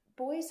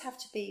 boys have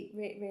to be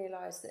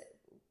realise that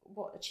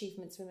what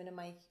achievements women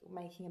are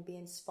making and be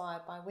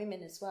inspired by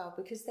women as well,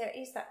 because there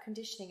is that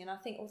conditioning. And I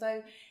think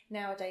although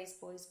nowadays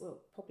boys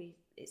will probably,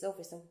 it's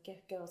obvious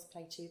girls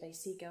play too, they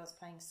see girls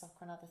playing soccer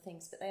and other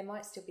things, but there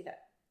might still be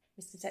that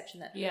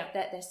misconception that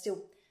they're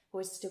still,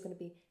 boys are still going to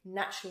be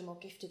naturally more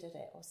gifted at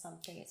it or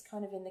something. It's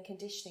kind of in the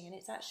conditioning, and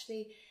it's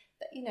actually,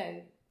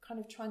 kind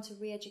of trying to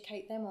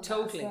re-educate them on that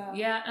as well.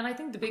 Yeah. And I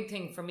think the big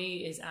thing for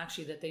me is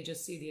actually that they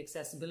just see the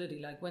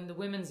accessibility. Like when the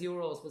Women's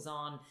Euros was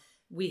on,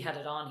 we had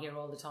it on here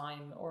all the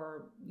time.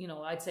 Or,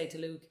 I'd say to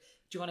Luke, do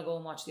you want to go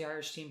and watch the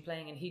Irish team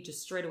playing? And he'd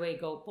just straight away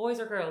go, boys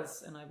or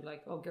girls? And I'd be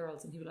like, oh,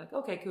 girls. And he'd be like,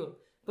 okay, cool.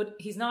 But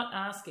he's not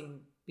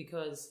asking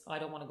because I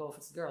don't want to go if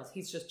it's the girls.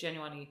 He's just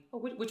genuinely, oh,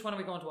 which one are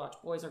we going to watch,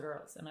 boys or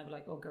girls? And I'd be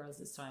like, oh, girls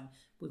this time.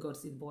 We'll go to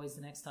see the boys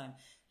the next time.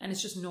 And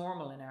it's just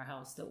normal in our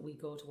house that we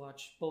go to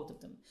watch both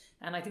of them.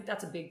 And I think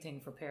that's a big thing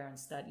for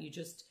parents, that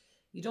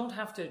you don't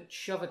have to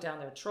shove it down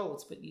their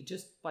throats, but you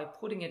just, by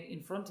putting it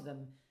in front of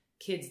them,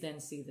 kids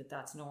then see that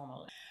that's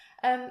normal.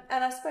 And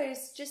I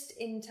suppose just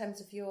in terms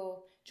of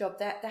your job,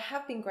 there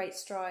have been great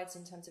strides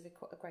in terms of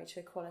greater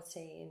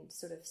equality in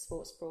sort of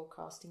sports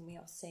broadcasting. We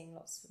are seeing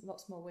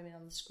lots more women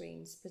on the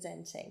screens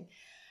presenting.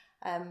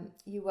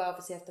 You were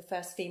obviously the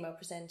first female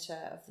presenter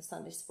of the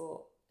Sunday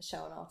Sport show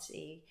on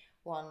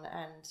RTE1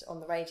 and on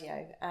the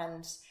radio.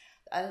 And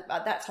at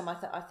that time,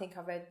 I think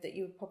I read that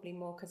you were probably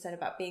more concerned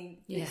about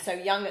being so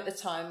young at the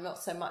time,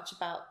 not so much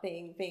about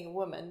being a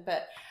woman.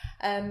 But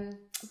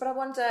I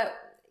wonder,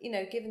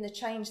 given the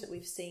change that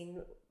we've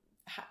seen,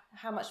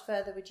 how much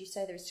further would you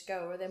say there is to go?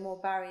 Or are there more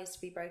barriers to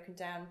be broken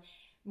down,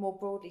 more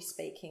broadly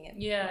speaking?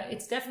 Yeah,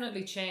 it's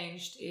definitely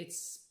changed.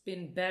 It's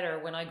been better.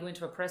 When I go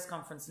into a press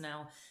conference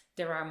now,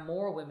 there are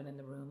more women in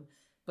the room,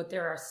 but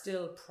there are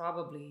still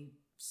probably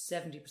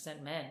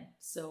 70% men.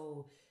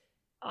 So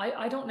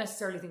I don't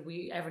necessarily think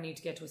we ever need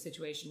to get to a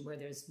situation where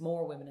there's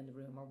more women in the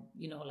room,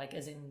 or, like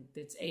as in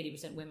it's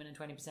 80% women and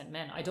 20%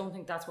 men. I don't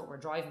think that's what we're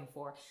driving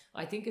for.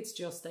 I think it's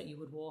just that you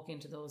would walk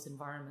into those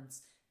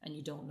environments and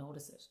you don't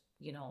notice it,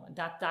 and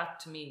that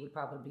to me would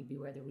probably be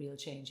where the real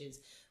change is.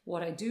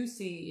 What I do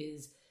see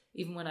is,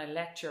 even when I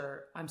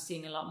lecture, I'm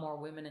seeing a lot more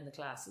women in the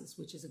classes,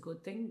 which is a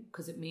good thing,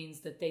 because it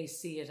means that they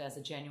see it as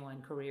a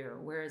genuine career.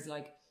 Whereas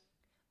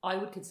I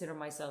would consider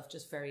myself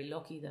just very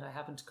lucky that I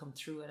happened to come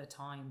through at a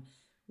time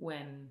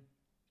when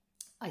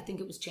I think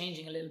it was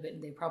changing a little bit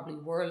and they probably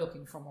were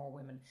looking for more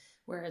women.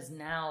 Whereas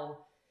now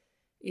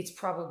it's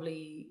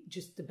probably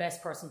just the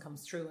best person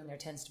comes through and there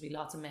tends to be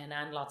lots of men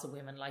and lots of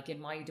women. Like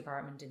in my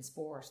department in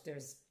sport,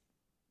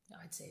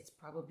 I'd say it's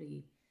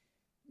probably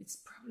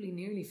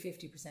nearly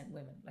 50%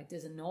 women. Like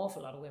there's an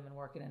awful lot of women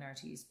working in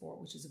RTE Sport,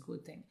 which is a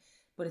good thing.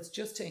 But it's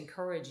just to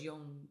encourage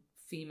young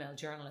female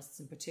journalists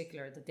in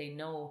particular that they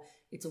know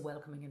it's a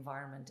welcoming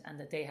environment and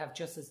that they have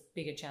just as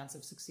big a chance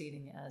of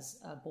succeeding as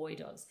a boy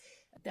does.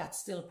 That's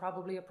still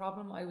probably a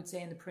problem. I would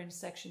say in the print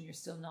section, you're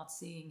still not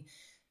seeing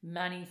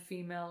many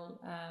female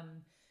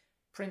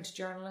print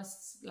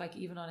journalists, like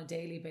even on a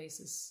daily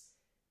basis.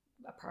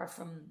 Apart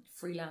from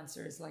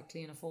freelancers like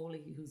Cleona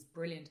Foley, who's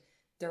brilliant,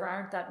 there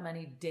aren't that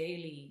many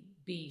daily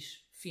beat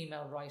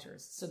female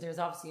writers. So there's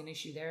obviously an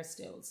issue there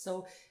still.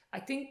 So I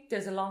think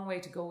there's a long way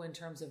to go in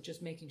terms of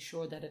just making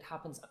sure that it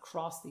happens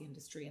across the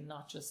industry and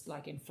not just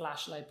like in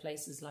flashlight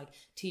places. Like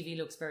TV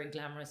looks very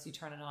glamorous. You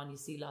turn it on, you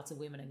see lots of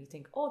women and you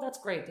think, oh, that's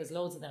great, there's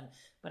loads of them.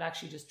 But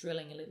actually just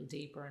drilling a little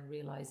deeper and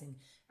realizing,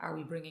 are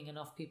we bringing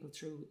enough people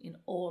through in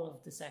all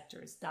of the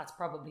sectors? That's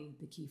probably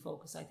the key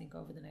focus, I think,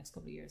 over the next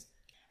couple of years.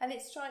 And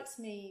it strikes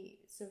me,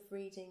 sort of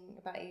reading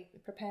about you,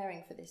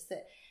 preparing for this,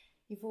 that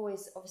you've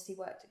always obviously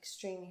worked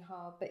extremely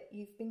hard, but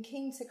you've been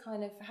keen to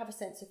kind of have a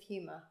sense of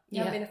humour. You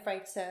haven't been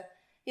afraid to,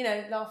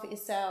 laugh at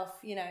yourself,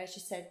 as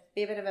you said,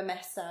 be a bit of a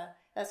messer.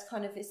 That's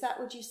kind of,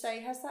 would you say,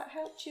 has that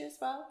helped you as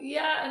well?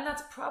 Yeah, and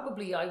that's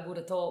probably, I would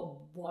have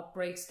thought, what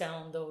breaks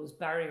down those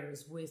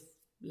barriers with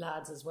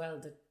lads as well,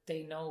 that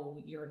they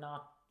know you're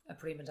not a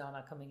prima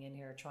donna coming in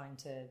here trying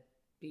to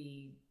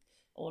be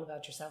all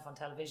about yourself on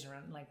television or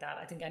anything like that.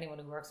 I think anyone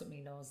who works with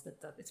me knows that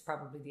it's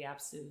probably the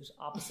absolute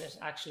opposite,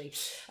 actually.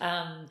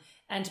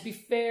 And to be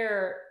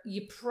fair,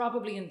 you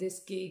probably in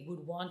this gig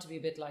would want to be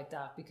a bit like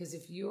that, because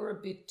if you're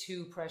a bit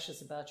too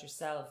precious about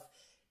yourself,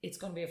 it's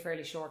going to be a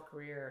fairly short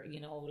career.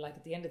 Like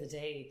at the end of the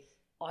day,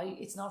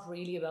 it's not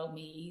really about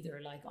me either.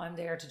 Like I'm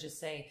there to just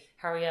say,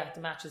 Harry,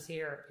 the match is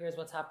here, here's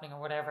what's happening or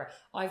whatever.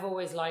 I've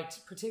always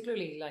liked,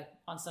 particularly like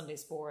on Sunday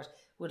Sport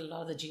with a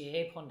lot of the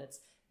GAA pundits,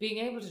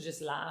 being able to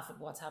just laugh at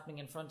what's happening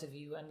in front of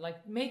you and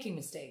like making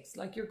mistakes.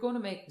 Like you're going to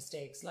make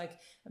mistakes. Like,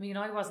 I mean,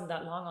 I wasn't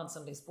that long on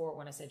Sunday Sport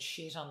when I said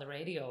shit on the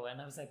radio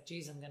and I was like,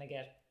 geez, I'm going to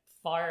get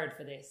fired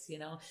for this,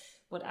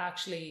 but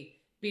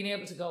actually being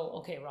able to go,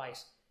 okay, right,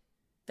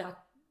 that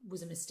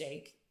was a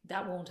mistake.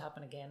 That won't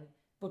happen again.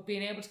 but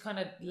being able to kind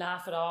of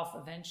laugh it off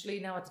eventually.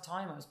 Now at the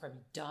time I was probably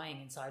dying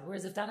inside.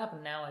 Whereas if that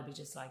happened now, I'd be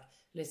just like,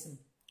 listen,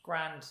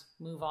 grand,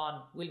 move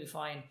on, we'll be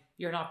fine.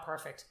 You're not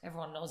perfect.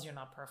 Everyone knows you're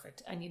not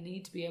perfect. And you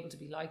need to be able to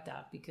be like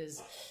that,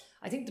 because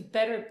I think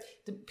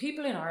the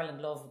people in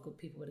Ireland love good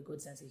people with a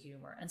good sense of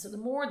humour. And so the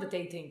more that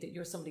they think that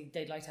you're somebody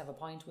they'd like to have a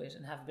pint with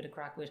and have a bit of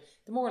crack with,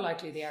 the more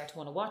likely they are to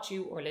want to watch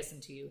you or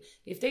listen to you.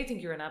 If they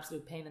think you're an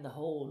absolute pain in the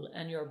hole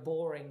and you're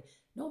boring,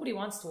 nobody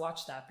wants to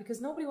watch that,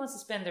 because nobody wants to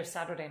spend their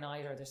Saturday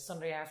night or their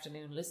Sunday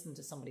afternoon listening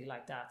to somebody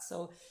like that.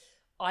 So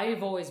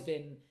I've always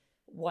been,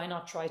 why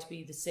not try to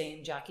be the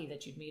same Jacqui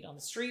that you'd meet on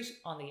the street,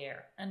 on the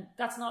air? And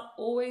that's not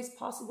always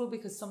possible,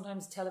 because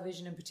sometimes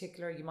television in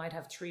particular, you might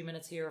have 3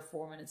 minutes here or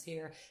 4 minutes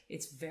here.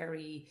 It's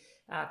very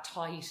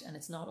tight, and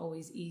it's not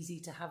always easy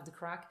to have the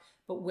crack.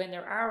 But when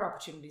there are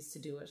opportunities to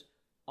do it,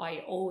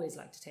 I always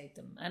like to take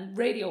them. And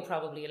radio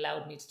probably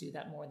allowed me to do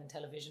that more than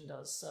television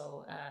does.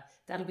 So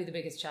that'll be the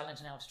biggest challenge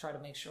now, to try to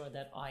make sure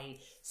that I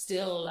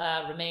still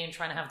remain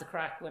trying to have the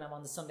crack when I'm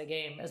on the Sunday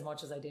game, as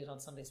much as I did on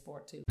Sunday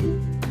Sport too.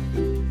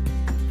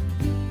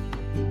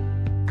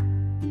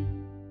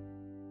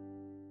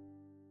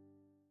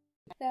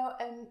 Now,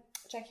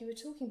 Jacqui, we were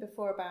talking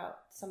before about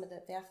some of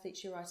the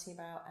athletes you're writing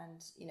about,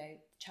 and, you know,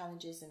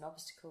 challenges and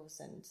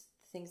obstacles and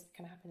things that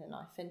can happen in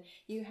life. And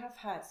you have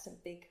had some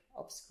big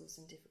obstacles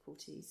and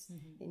difficulties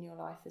in your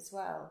life as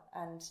well.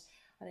 And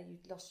I know you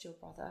lost your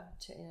brother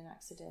in an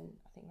accident,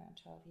 I think around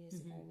 12 years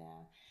ago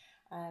now.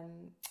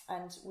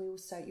 And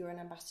you're an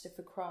ambassador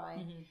for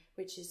Cry,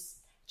 which is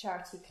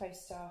charity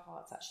close to our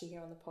hearts, actually, here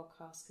on the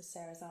podcast, because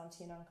Sarah's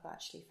auntie and uncle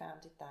actually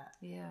founded that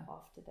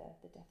after the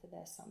death of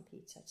their son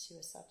Peter, to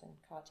a sudden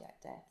cardiac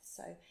death.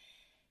 So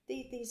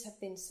these have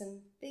been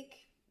some big,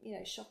 you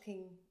know,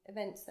 shocking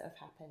events that have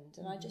happened,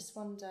 and I just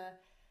wonder,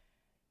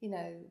 you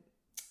know,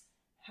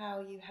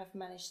 how you have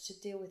managed to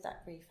deal with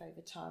that grief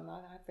over time.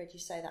 I've read you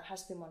say that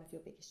has been one of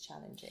your biggest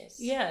challenges.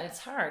 Yeah, it's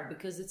hard,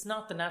 because it's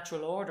not the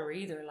natural order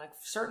either. Like,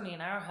 certainly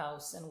in our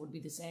house, and would be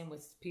the same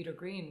with Peter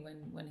Green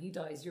when he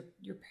dies,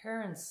 your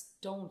parents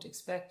don't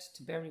expect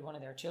to bury one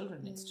of their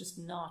children. It's just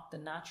not the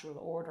natural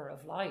order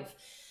of life.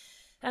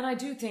 And I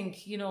do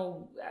think, you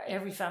know,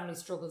 every family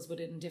struggles with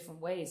it in different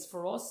ways.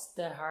 For us,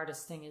 the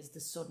hardest thing is the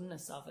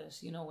suddenness of it.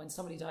 You know, when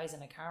somebody dies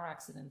in a car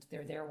accident,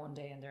 they're there one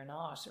day and they're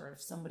not. Or if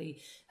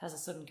somebody has a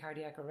sudden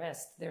cardiac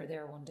arrest, they're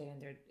there one day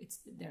and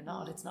they're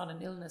not. It's not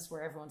an illness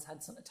where everyone's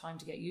had some time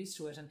to get used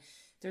to it. And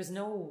there's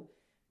no,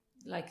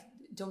 like,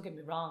 don't get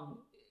me wrong,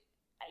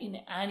 in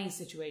any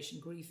situation,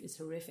 grief is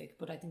horrific.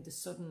 But I think the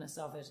suddenness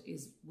of it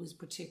was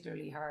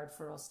particularly hard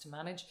for us to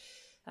manage.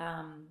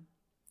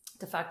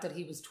 The fact that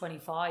he was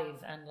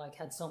 25 and like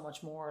had so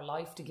much more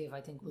life to give,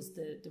 I think, was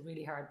the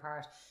really hard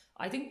part.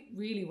 I think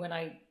really, when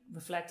I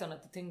reflect on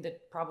it, the thing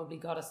that probably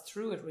got us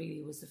through it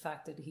really was the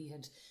fact that he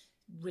had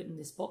written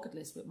this bucket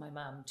list with my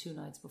mum 2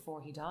 nights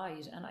before he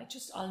died. And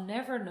I'll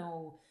never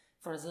know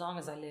for as long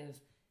as I live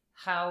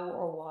how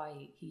or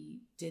why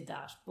he did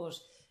that. But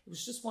it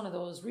was just one of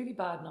those really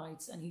bad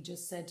nights. And he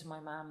just said to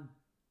my mum,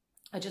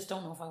 I just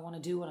don't know if I want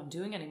to do what I'm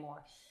doing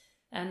anymore.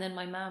 And then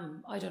my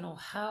mum, I don't know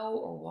how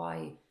or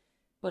why,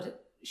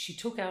 but she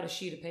took out a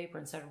sheet of paper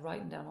and started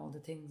writing down all the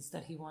things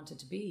that he wanted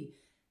to be.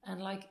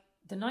 And like,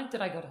 the night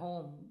that I got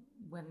home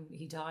when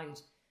he died,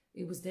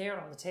 it was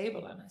there on the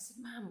table. And I said,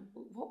 Ma'am,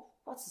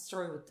 what's the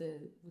story with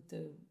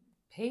the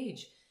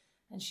page?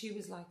 And she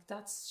was like,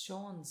 that's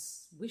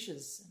Sean's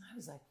wishes. And I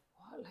was like,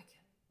 what? Like,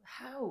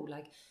 how?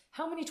 Like,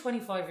 how many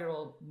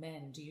 25-year-old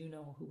men do you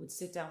know who would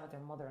sit down with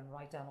their mother and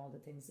write down all the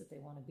things that they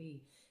want to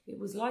be? It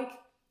was like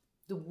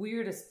the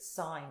weirdest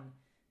sign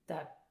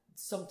that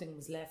something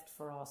was left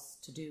for us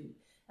to do.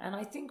 And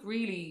I think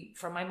really,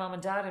 for my mum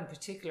and dad in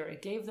particular,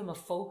 it gave them a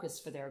focus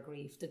for their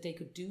grief, that they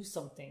could do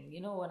something, you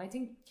know. And I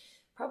think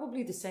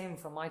probably the same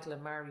for Michael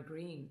and Mary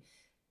Green.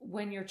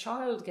 When your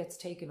child gets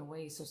taken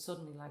away so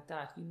suddenly like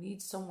that, you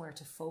need somewhere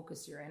to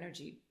focus your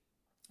energy.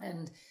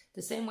 And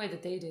the same way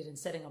that they did in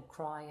setting up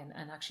Cry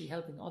and actually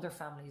helping other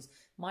families,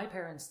 my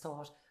parents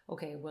thought,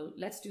 okay, well,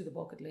 let's do the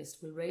bucket list.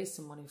 We'll raise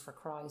some money for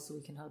Cry so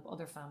we can help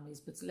other families,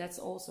 but let's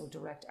also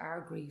direct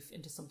our grief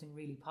into something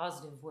really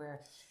positive,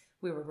 where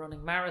we were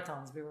running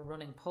marathons, we were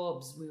running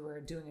pubs, we were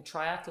doing a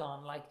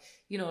triathlon, like,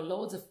 you know,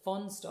 loads of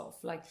fun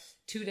stuff. Like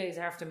 2 days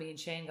after me and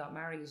Shane got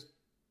married,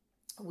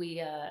 we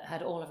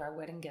had all of our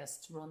wedding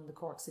guests run the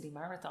Cork City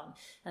Marathon.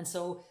 And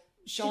so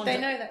Sean... Did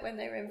they know that when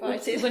they were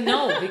invited? Well,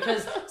 no,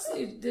 because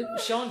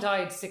Sean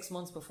died 6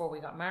 months before we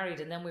got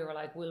married, and then we were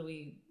like, will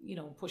we, you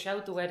know, push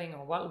out the wedding,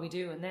 or what will we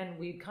do? And then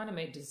we kind of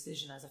made a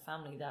decision as a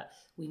family that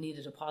we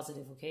needed a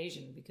positive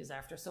occasion, because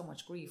after so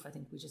much grief, I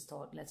think we just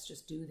thought, let's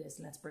just do this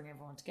and let's bring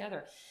everyone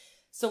together.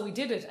 So we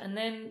did it, and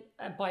then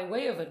by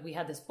way of it, we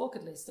had this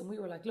bucket list, and we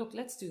were like, look,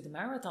 let's do the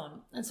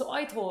marathon. And so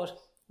I thought,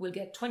 we'll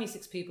get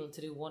 26 people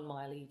to do 1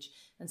 mile each.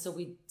 And so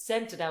we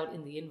sent it out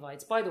in the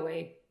invites. By the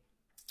way,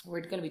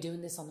 we're going to be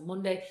doing this on the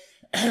Monday.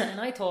 And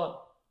I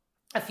thought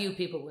a few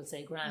people will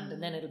say grand,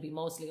 and then it'll be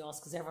mostly us,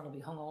 because everyone will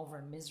be hungover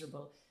and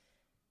miserable.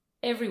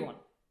 Everyone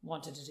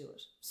wanted to do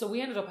it. So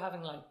we ended up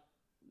having like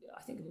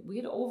I think we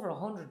had over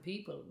 100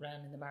 people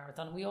ran in the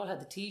marathon. We all had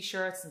the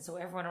t-shirts, and so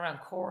everyone around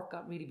Cork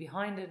got really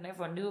behind it and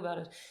everyone knew about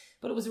it.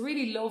 But it was a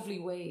really lovely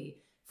way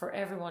for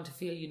everyone to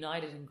feel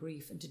united in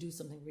grief and to do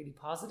something really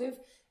positive.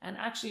 And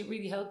actually it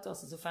really helped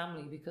us as a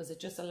family, because it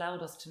just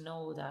allowed us to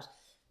know that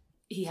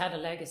he had a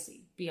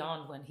legacy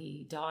beyond when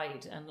he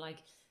died. And like,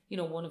 you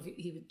know,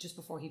 just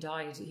before he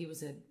died, he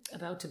was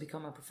about to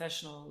become a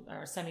professional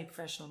or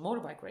semi-professional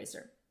motorbike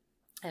racer.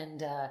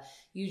 And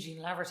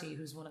Eugene Laverty,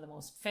 who's one of the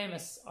most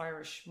famous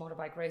Irish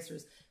motorbike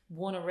racers,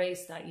 won a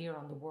race that year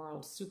on the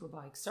World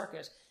Superbike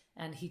circuit.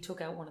 And he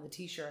took out one of the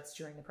t-shirts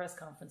during the press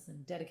conference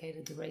and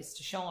dedicated the race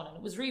to Sean. And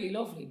it was really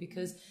lovely,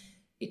 because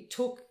it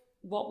took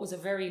what was a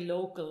very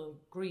local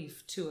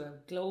grief to a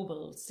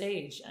global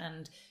stage.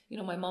 And, you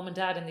know, my mum and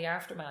dad in the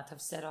aftermath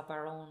have set up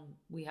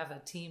we have a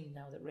team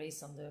now that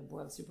race on the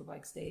World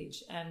Superbike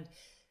stage. And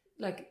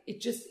like,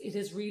 it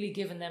has really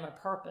given them a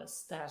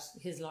purpose that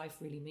his life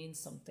really means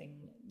something.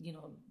 You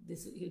know,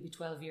 he'll be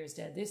 12 years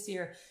dead this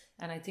year.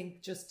 And I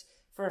think just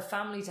for a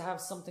family to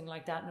have something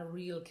like that and a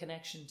real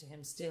connection to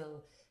him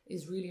still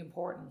is really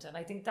important. And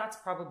I think that's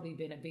probably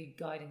been a big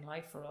guiding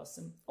light for us.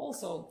 And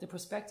also the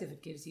perspective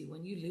it gives you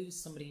when you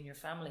lose somebody in your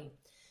family.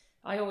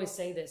 I always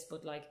say this,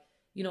 but like,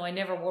 you know, I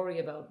never worry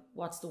about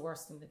what's the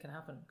worst thing that can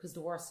happen, because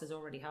the worst has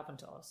already happened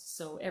to us.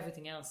 So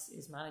everything else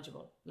is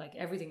manageable. Like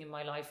everything in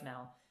my life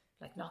now,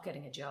 like not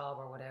getting a job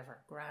or whatever,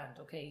 grand,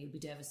 okay, you'll be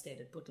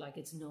devastated, but like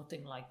it's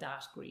nothing like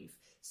that grief.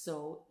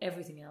 So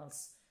everything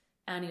else,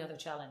 any other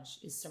challenge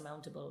is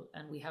surmountable,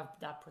 and we have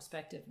that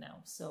perspective now.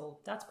 So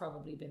that's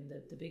probably been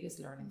the biggest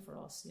learning for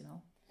us, you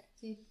know.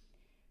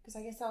 Because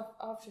I guess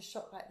after a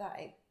shock like that,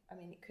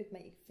 it could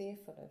make you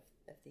fearful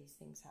of these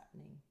things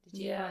happening. Did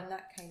you find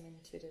that came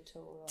into it at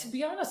all? Or? To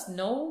be honest,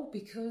 no,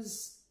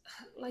 because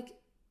like,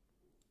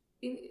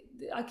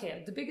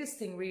 the biggest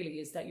thing really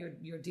is that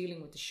you're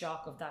dealing with the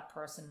shock of that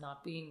person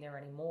not being there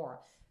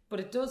anymore. But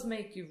it does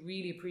make you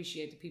really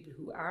appreciate the people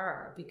who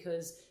are,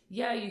 because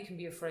you can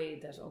be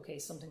afraid that, okay,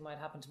 something might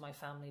happen to my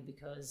family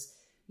because,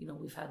 you know,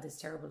 we've had this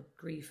terrible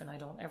grief and I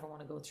don't ever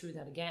want to go through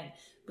that again.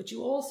 But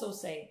you also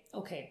say,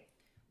 okay,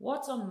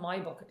 what's on my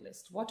bucket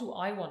list? What do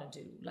I want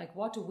to do? Like,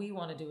 what do we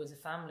want to do as a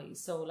family?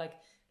 So like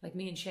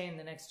me and Shane,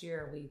 the next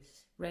year, we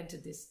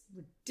rented this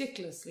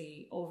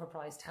ridiculously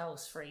overpriced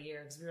house for a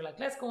year, because we were like,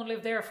 let's go and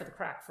live there for the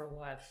crack for a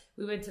while.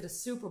 We went to the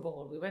Super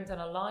Bowl. We went on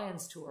a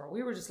Lions tour.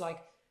 We were just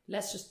like,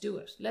 let's just do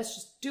it. Let's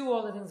just do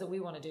all the things that we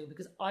want to do,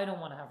 because I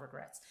don't want to have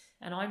regrets.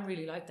 And I'm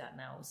really like that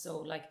now. So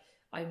like,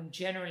 I'm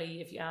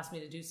generally, if you ask me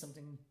to do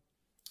something,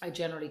 I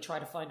generally try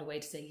to find a way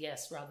to say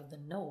yes rather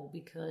than no,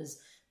 because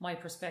my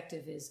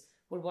perspective is,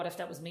 well, what if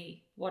that was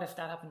me? What if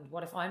that happened?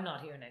 What if I'm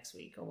not here next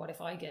week? Or what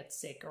if I get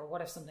sick? Or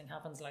what if something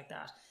happens like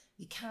that?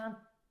 You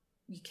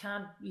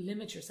can't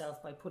limit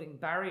yourself by putting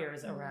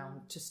barriers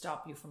around to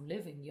stop you from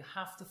living. You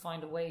have to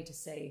find a way to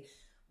say,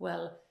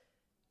 well,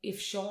 if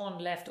Sean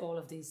left all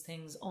of these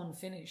things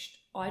unfinished,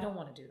 I don't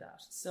want to do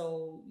that.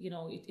 So, you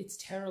know, it's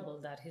terrible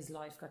that his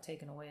life got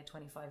taken away at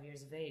 25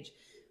 years of age.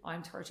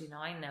 I'm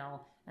 39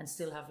 now and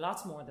still have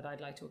lots more that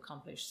I'd like to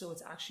accomplish. So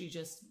it's actually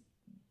just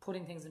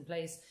putting things in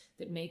place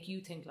that make you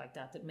think like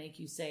that make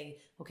you say,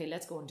 okay,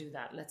 let's go and do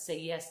that. Let's say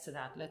yes to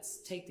that.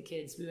 Let's take the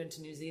kids. We went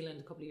to New Zealand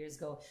a couple of years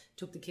ago,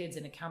 took the kids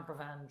in a camper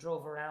van,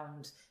 drove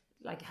around,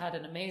 like had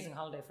an amazing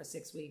holiday for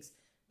 6 weeks.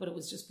 But it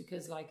was just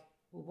because like,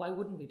 well, why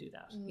wouldn't we do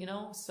that? You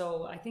know?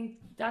 So I think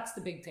that's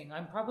the big thing.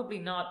 I'm probably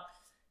not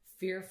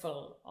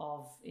fearful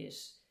of it.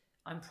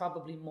 I'm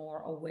probably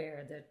more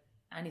aware that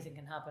anything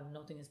can happen.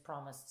 Nothing is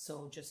promised.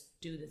 So just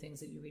do the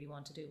things that you really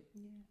want to do.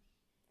 Yeah.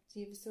 So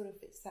you've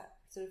it's that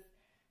sort of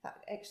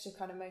that extra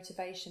kind of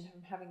motivation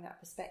from having that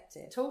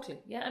perspective. Totally.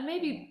 Yeah. And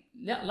maybe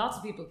lots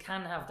of people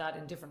can have that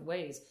in different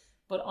ways,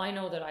 but I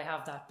know that I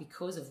have that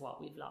because of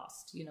what we've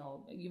lost. You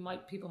know,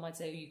 people might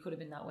say you could have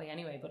been that way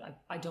anyway, but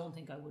I don't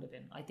think I would have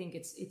been. I think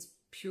it's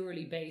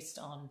purely based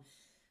on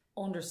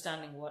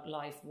understanding what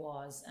life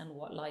was and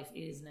what life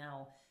is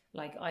now.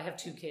 Like, I have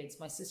 2 kids.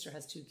 My sister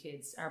has 2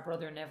 kids. Our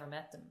brother never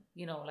met them.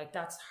 You know, like,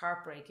 that's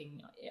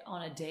heartbreaking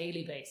on a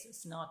daily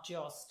basis, not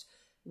just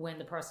when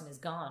the person is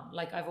gone.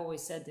 Like, I've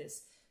always said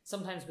this,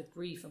 sometimes with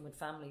grief and with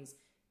families,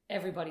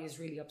 everybody is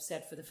really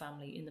upset for the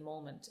family in the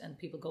moment, and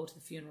people go to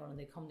the funeral and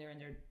they come there in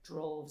their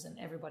droves and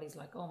everybody's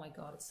like, oh my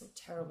God, it's so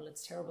terrible.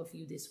 It's terrible for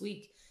you this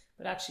week.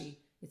 But actually,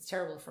 it's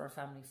terrible for a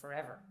family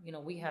forever. You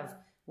know, we have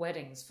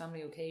weddings,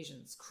 family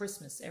occasions,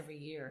 Christmas every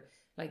year.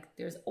 Like,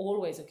 there's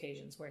always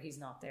occasions where he's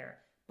not there.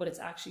 But it's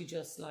actually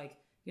just like,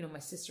 you know, my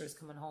sister is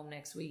coming home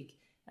next week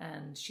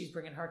and she's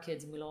bringing her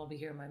kids and we'll all be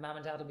here. My mom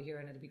and dad will be here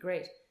and it'll be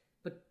great.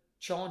 But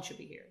Sean should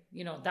be here.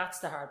 You know, that's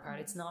the hard part.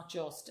 It's not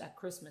just at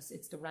Christmas.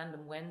 It's the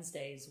random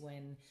Wednesdays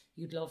when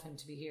you'd love him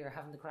to be here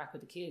having the crack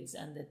with the kids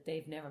and that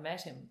they've never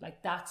met him.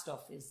 Like, that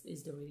stuff is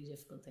the really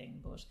difficult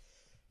thing. But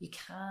you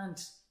can't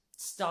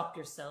stop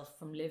yourself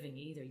from living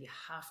either. You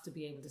have to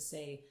be able to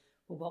say,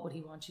 well, what would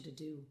he want you to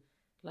do?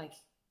 Like,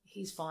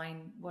 he's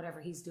fine,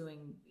 whatever he's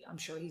doing, I'm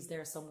sure he's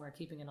there somewhere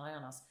keeping an eye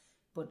on us.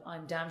 But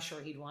I'm damn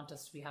sure he'd want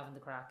us to be having the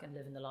crack and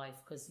living the life,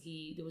 because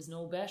there was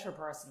no better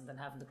person than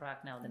having the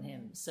crack now than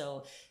him.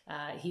 So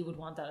he would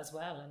want that as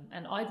well.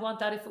 And I'd want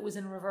that if it was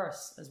in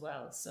reverse as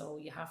well. So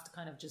you have to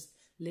kind of just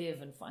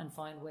live and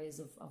find ways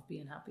of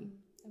being happy.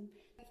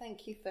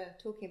 Thank you for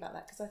talking about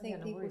that, because I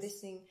think people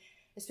listening,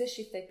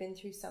 especially if they've been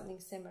through something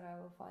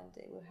similar, will find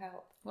it will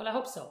help. Well, I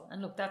hope so.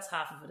 And look, that's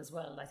half of it as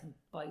well. I think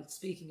by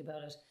speaking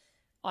about it,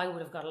 I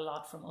would have got a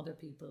lot from other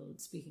people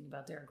speaking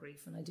about their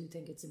grief. And I do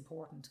think it's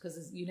important,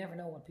 because you never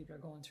know what people are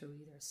going through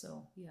either.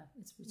 So yeah,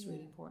 it's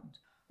really important.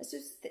 I was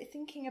just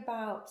thinking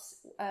about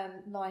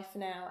life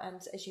now,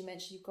 and as you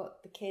mentioned, you've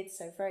got the kids,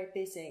 so very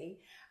busy.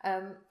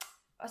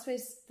 I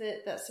suppose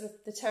that sort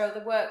of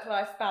the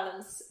work-life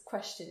balance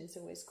question is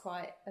always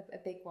quite a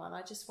big one.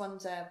 I just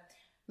wonder,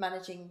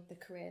 managing the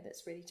career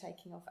that's really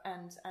taking off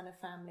and a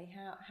family,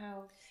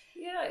 how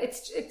yeah,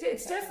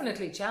 it's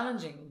definitely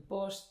challenging.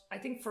 But I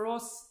think for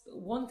us,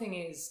 one thing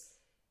is,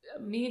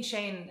 me and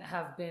Shane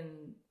have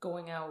been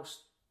going out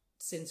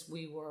since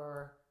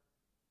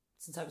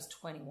I was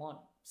 21.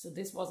 So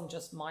this wasn't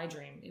just my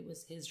dream, it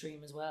was his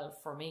dream as well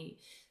for me.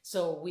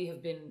 So we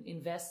have been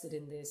invested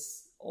in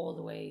this all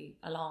the way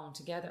along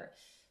together.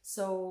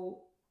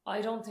 So I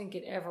don't think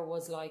it ever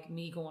was like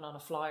me going on a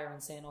flyer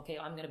and saying, okay,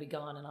 I'm going to be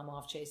gone and I'm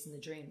off chasing the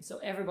dream. So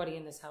everybody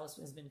in this house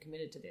has been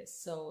committed to this.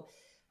 So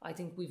I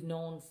think we've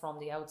known from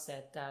the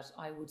outset that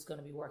I was going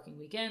to be working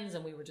weekends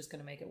and we were just going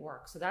to make it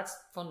work. So that's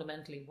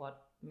fundamentally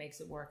what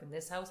makes it work in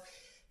this house.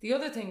 The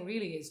other thing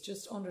really is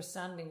just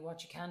understanding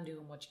what you can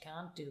do and what you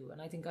can't do.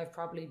 And I think I've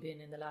probably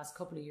been in the last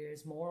couple of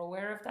years more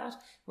aware of that.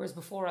 Whereas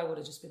before I would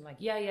have just been like,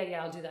 yeah,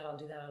 I'll do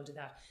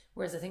that.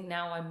 Whereas I think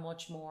now I'm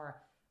much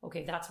more,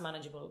 okay, that's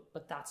manageable,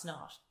 but that's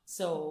not.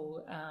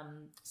 So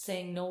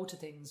saying no to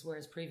things,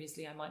 whereas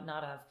previously I might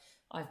not have,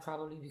 I've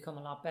probably become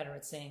a lot better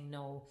at saying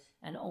no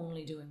and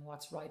only doing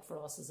what's right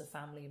for us as a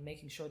family and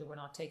making sure that we're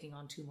not taking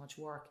on too much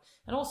work.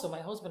 And also my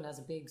husband has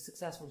a big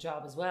successful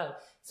job as well.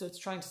 So it's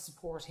trying to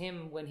support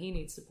him when he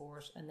needs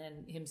support and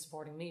then him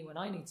supporting me when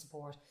I need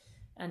support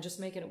and just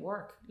making it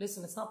work.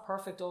 Listen, it's not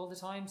perfect all the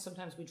time.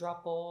 Sometimes we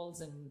drop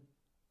balls and,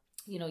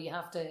 you know, you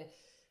have to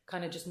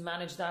kind of just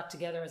manage that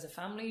together as a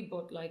family.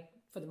 But like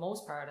for the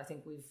most part, I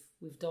think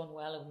we've done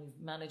well and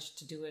we've managed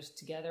to do it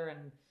together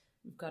and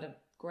we've got a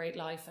great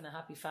life and a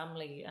happy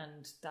family,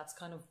 and that's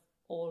kind of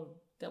all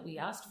that we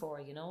asked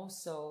for, you know.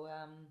 So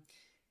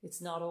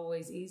it's not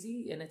always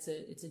easy and it's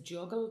a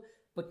juggle,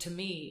 but to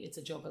me it's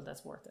a juggle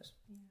that's worth it.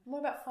 What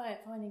about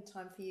finding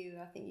time for you?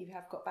 I think you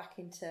have got back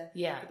into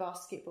the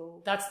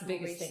basketball. That's the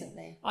biggest recently.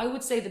 Thing. I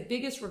would say the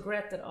biggest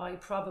regret that I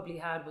probably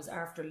had was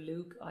after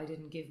Luke, I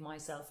didn't give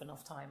myself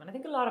enough time. And I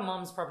think a lot of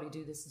moms probably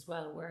do this as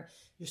well, where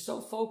you're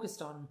so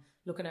focused on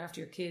looking after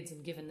your kids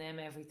and giving them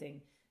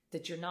everything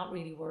that you're not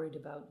really worried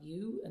about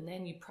you. And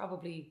then I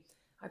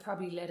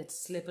probably let it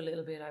slip a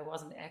little bit. I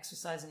wasn't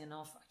exercising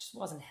enough. I just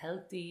wasn't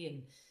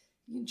healthy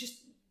and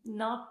just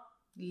not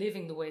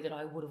living the way that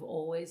I would have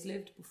always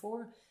lived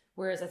before.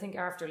 Whereas I think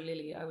after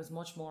Lily, I was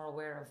much more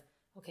aware of,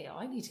 okay,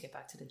 I need to get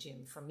back to the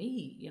gym for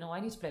me. You know, I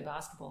need to play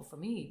basketball for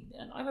me.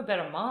 And I'm a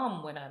better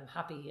mom when I'm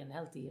happy and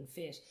healthy and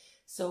fit.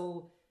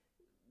 So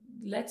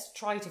let's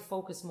try to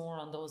focus more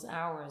on those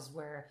hours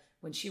where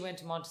when she went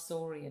to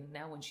Montessori and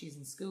now when she's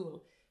in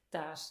school,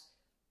 that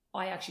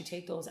I actually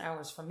take those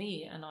hours for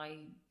me and I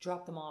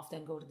drop them off,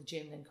 then go to the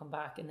gym, then come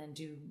back and then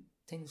do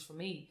things for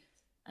me.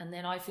 And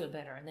then I feel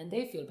better and then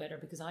they feel better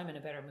because I'm in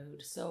a better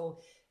mood. So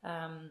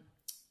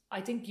I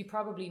think you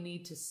probably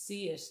need to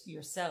see it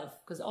yourself,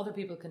 because other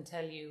people can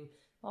tell you,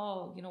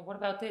 oh, you know, what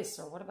about this?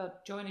 Or what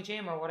about join a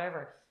gym or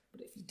whatever?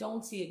 But if you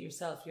don't see it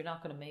yourself, you're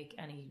not going to make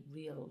any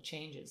real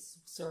changes.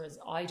 So as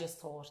I just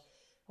thought,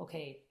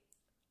 okay,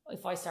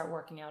 if I start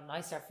working out and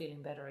I start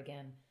feeling better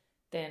again,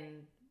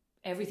 then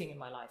everything in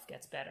my life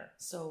gets better.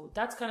 So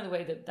that's kind of the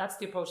way that's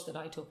the approach that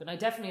I took. And I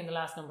definitely in the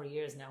last number of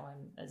years now,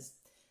 I'm as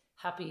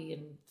happy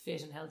and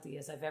fit and healthy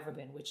as I've ever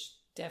been, which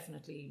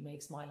definitely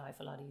makes my life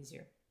a lot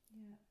easier.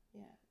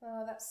 Yeah.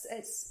 Well,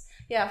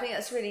 I think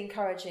that's really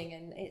encouraging,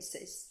 and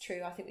it's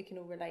true. I think we can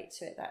all relate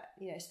to it, that,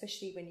 you know,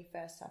 especially when you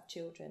first have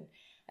children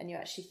and you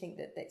actually think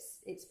that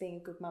it's being a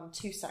good mum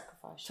to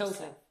sacrifice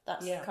yourself.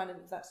 That's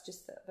that's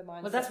just the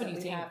mindset. Well, that's when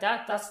you think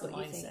that's the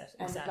mindset.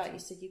 And like you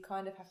said, you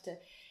kind of have to,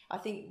 I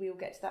think we all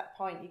get to that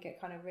point, you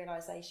get kind of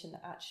realisation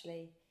that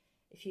actually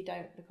if you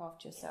don't look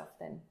after yourself,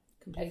 then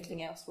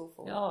everything else will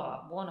fall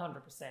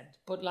apart. 100%.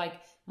 But like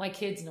my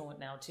kids know it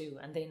now too,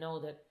 and they know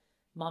that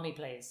mommy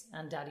plays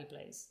and daddy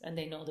plays, and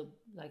they know that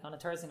like on a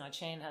Thursday night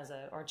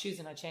or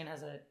Tuesday night Shane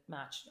has a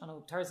match, on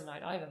a Thursday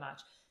night I have a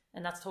match,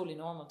 and that's totally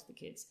normal to the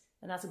kids.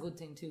 And that's a good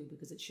thing too,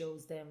 because it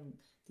shows them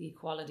the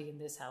equality in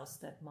this house,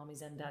 that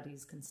mommies and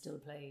daddies can still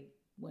play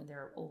when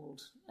they're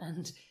old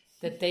and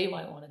that they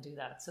might want to do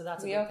that. So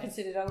that's we are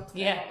considered old.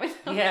 Yeah,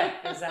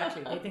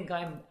 exactly. They think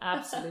I'm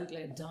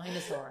absolutely a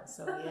dinosaur.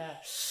 So yeah.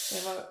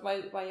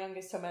 My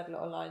youngest told me I had a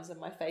lot of lines on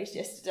my face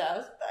yesterday. I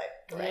was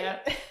like,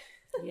 great.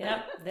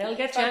 Yeah, they'll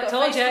get you. I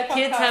told you,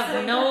 kids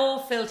have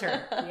no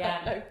filter.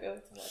 Yeah, no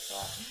filter.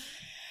 That's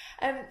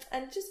right.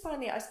 And just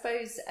finally, I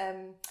suppose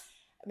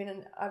I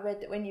mean, I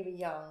read that when you were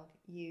young,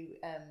 you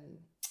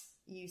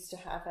used to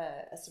have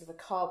a sort of a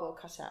cardboard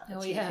cutout of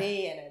a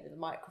TV and a little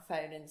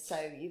microphone, and so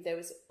there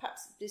was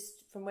perhaps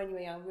just from when you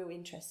were young real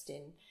interest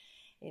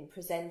in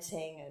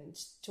presenting and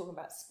talking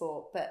about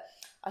sport. But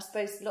I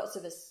suppose lots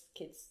of us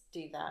kids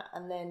do that,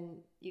 and then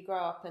you grow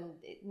up and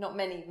not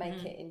many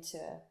make it into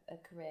a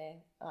career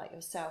like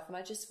yourself. And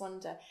I just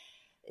wonder,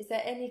 is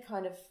there any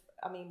kind of,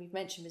 I mean, we've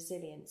mentioned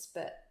resilience,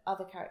 but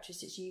other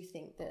characteristics you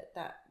think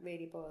that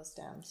really boils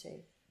down to?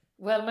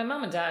 Well, my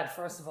mum and dad,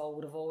 first of all,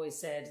 would have always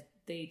said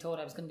they thought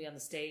I was going to be on the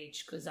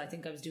stage, because I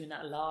think I was doing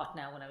that a lot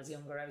now when I was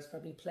younger. I was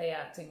probably play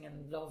acting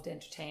and loved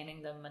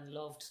entertaining them and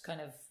loved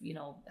kind of, you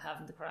know,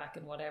 having the crack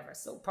and whatever.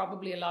 So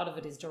probably a lot of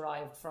it is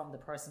derived from the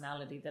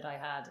personality that I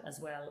had as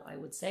well, I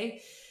would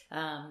say.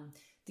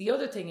 The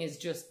other thing is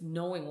just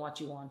knowing what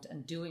you want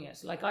and doing it.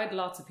 Like, I had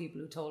lots of people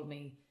who told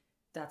me,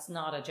 that's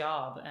not a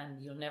job and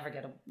you'll never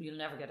get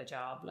a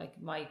job. Like,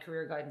 my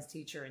career guidance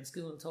teacher in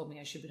school told me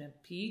I should have been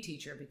a PE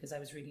teacher because I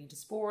was really into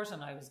sport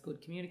and I was a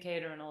good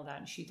communicator and all that,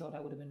 and she thought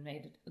I would have been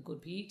made a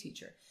good PE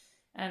teacher.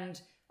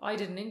 And I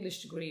did an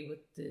English degree with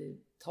the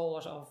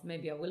thought of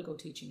maybe I will go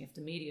teaching if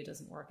the media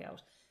doesn't work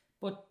out.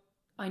 But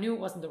I knew it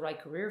wasn't the right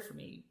career for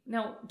me.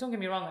 Now, don't get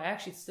me wrong, I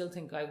actually still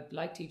think I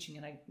like teaching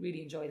and I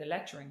really enjoy the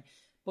lecturing,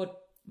 but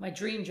my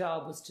dream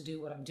job was to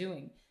do what I'm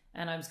doing.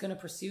 And I was going to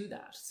pursue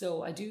that.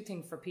 So I do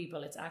think for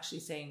people, it's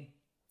actually saying,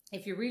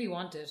 if you really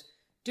want it,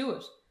 do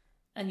it.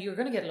 And you're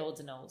going to get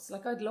loads of no's.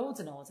 Like, I had loads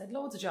of no's. I had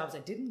loads of jobs I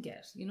didn't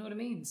get. You know what I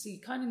mean? So you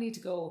kind of need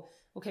to go,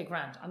 okay,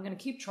 Grant, I'm going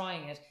to keep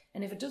trying it.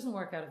 And if it doesn't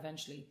work out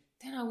eventually,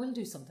 then I will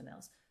do something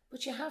else.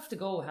 But you have to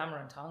go hammer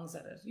and tongs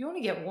at it. You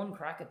only get one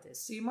crack at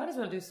this. So you might as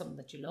well do something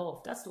that you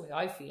love. That's the way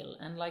I feel.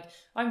 And like,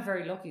 I'm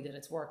very lucky that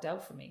it's worked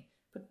out for me.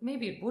 But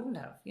maybe it wouldn't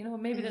have. You know,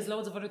 maybe there's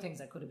loads of other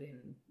things I could have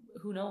been.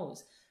 Who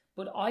knows?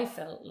 But I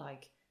felt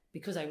like,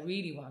 because I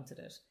really wanted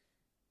it,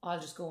 I'll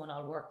just go and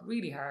I'll work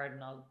really hard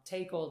and I'll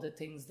take all the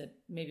things that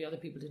maybe other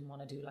people didn't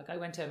want to do. Like, I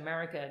went to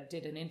America,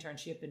 did an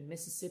internship in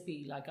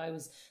Mississippi. Like, I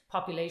was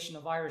population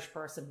of Irish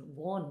person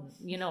 1,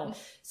 you know.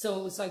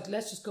 So it's like,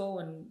 let's just go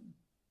and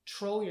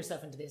throw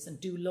yourself into this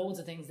and do loads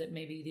of things that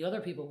maybe the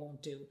other people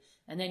won't do.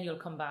 And then you'll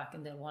come back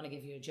and they'll want to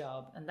give you a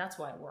job. And that's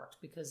why it worked,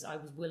 because I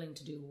was willing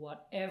to do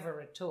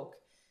whatever it took.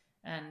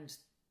 And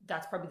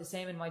that's probably the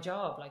same in my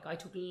job. Like, I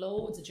took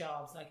loads of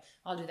jobs. Like,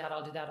 I'll do that.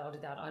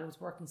 I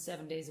was working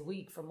 7 days a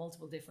week for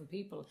multiple different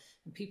people,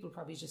 and people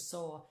probably just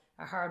saw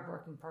a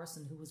hardworking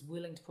person who was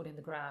willing to put in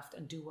the graft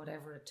and do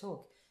whatever it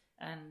took.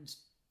 And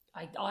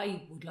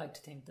I would like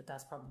to think that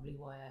that's probably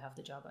why I have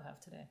the job I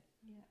have today.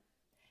 Yeah.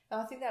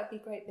 I think that would be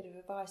a great bit of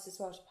advice as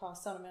well to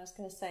pass on. I mean, I was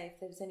going to say,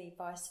 if there was any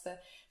advice for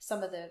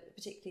some of the,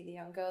 particularly the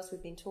young girls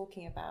we've been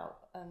talking about,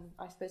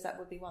 I suppose that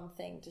would be one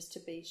thing, just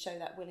to show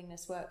that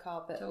willingness, work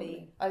hard, but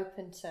be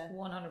open to...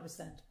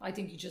 100%. I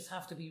think you just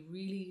have to be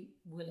really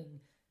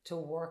willing to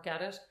work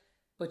at it,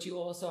 but you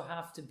also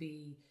have to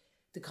be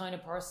the kind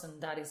of person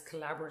that is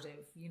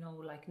collaborative. You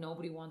know, like,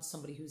 nobody wants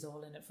somebody who's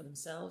all in it for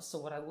themselves. So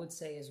what I would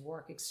say is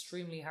work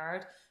extremely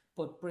hard,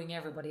 but bring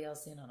everybody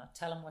else in on it.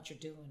 Tell them what you're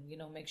doing. You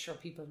know, make sure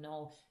people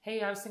know,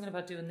 hey, I was thinking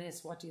about doing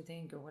this. What do you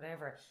think? Or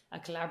whatever. A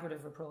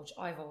collaborative approach,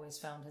 I've always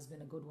found, has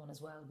been a good one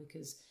as well,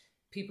 because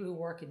people who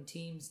work in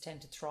teams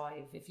tend to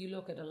thrive. If you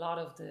look at a lot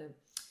of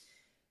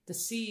the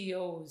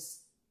CEOs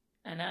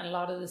and a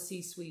lot of the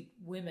C-suite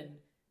women,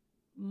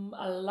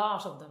 a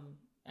lot of them,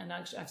 and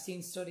actually I've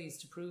seen studies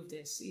to prove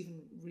this,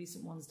 even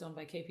recent ones done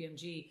by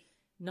KPMG,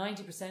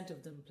 90%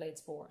 of them played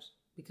sport.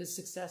 Because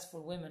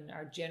successful women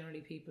are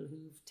generally people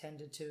who've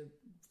tended to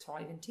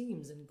thrive in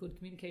teams and good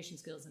communication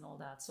skills and all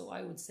that. So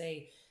I would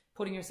say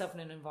putting yourself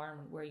in an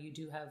environment where you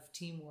do have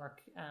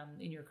teamwork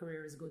in your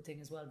career is a good thing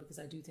as well, because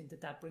I do think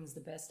that brings the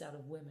best out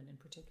of women in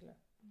particular.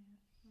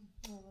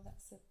 Yeah. Oh, well,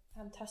 that's a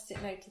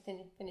fantastic note to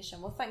finish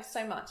on. Well, thanks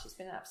so much. It's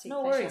been an absolute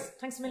pleasure. No worries.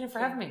 Thanks a million for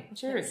having me.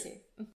 Cheers. Thank you.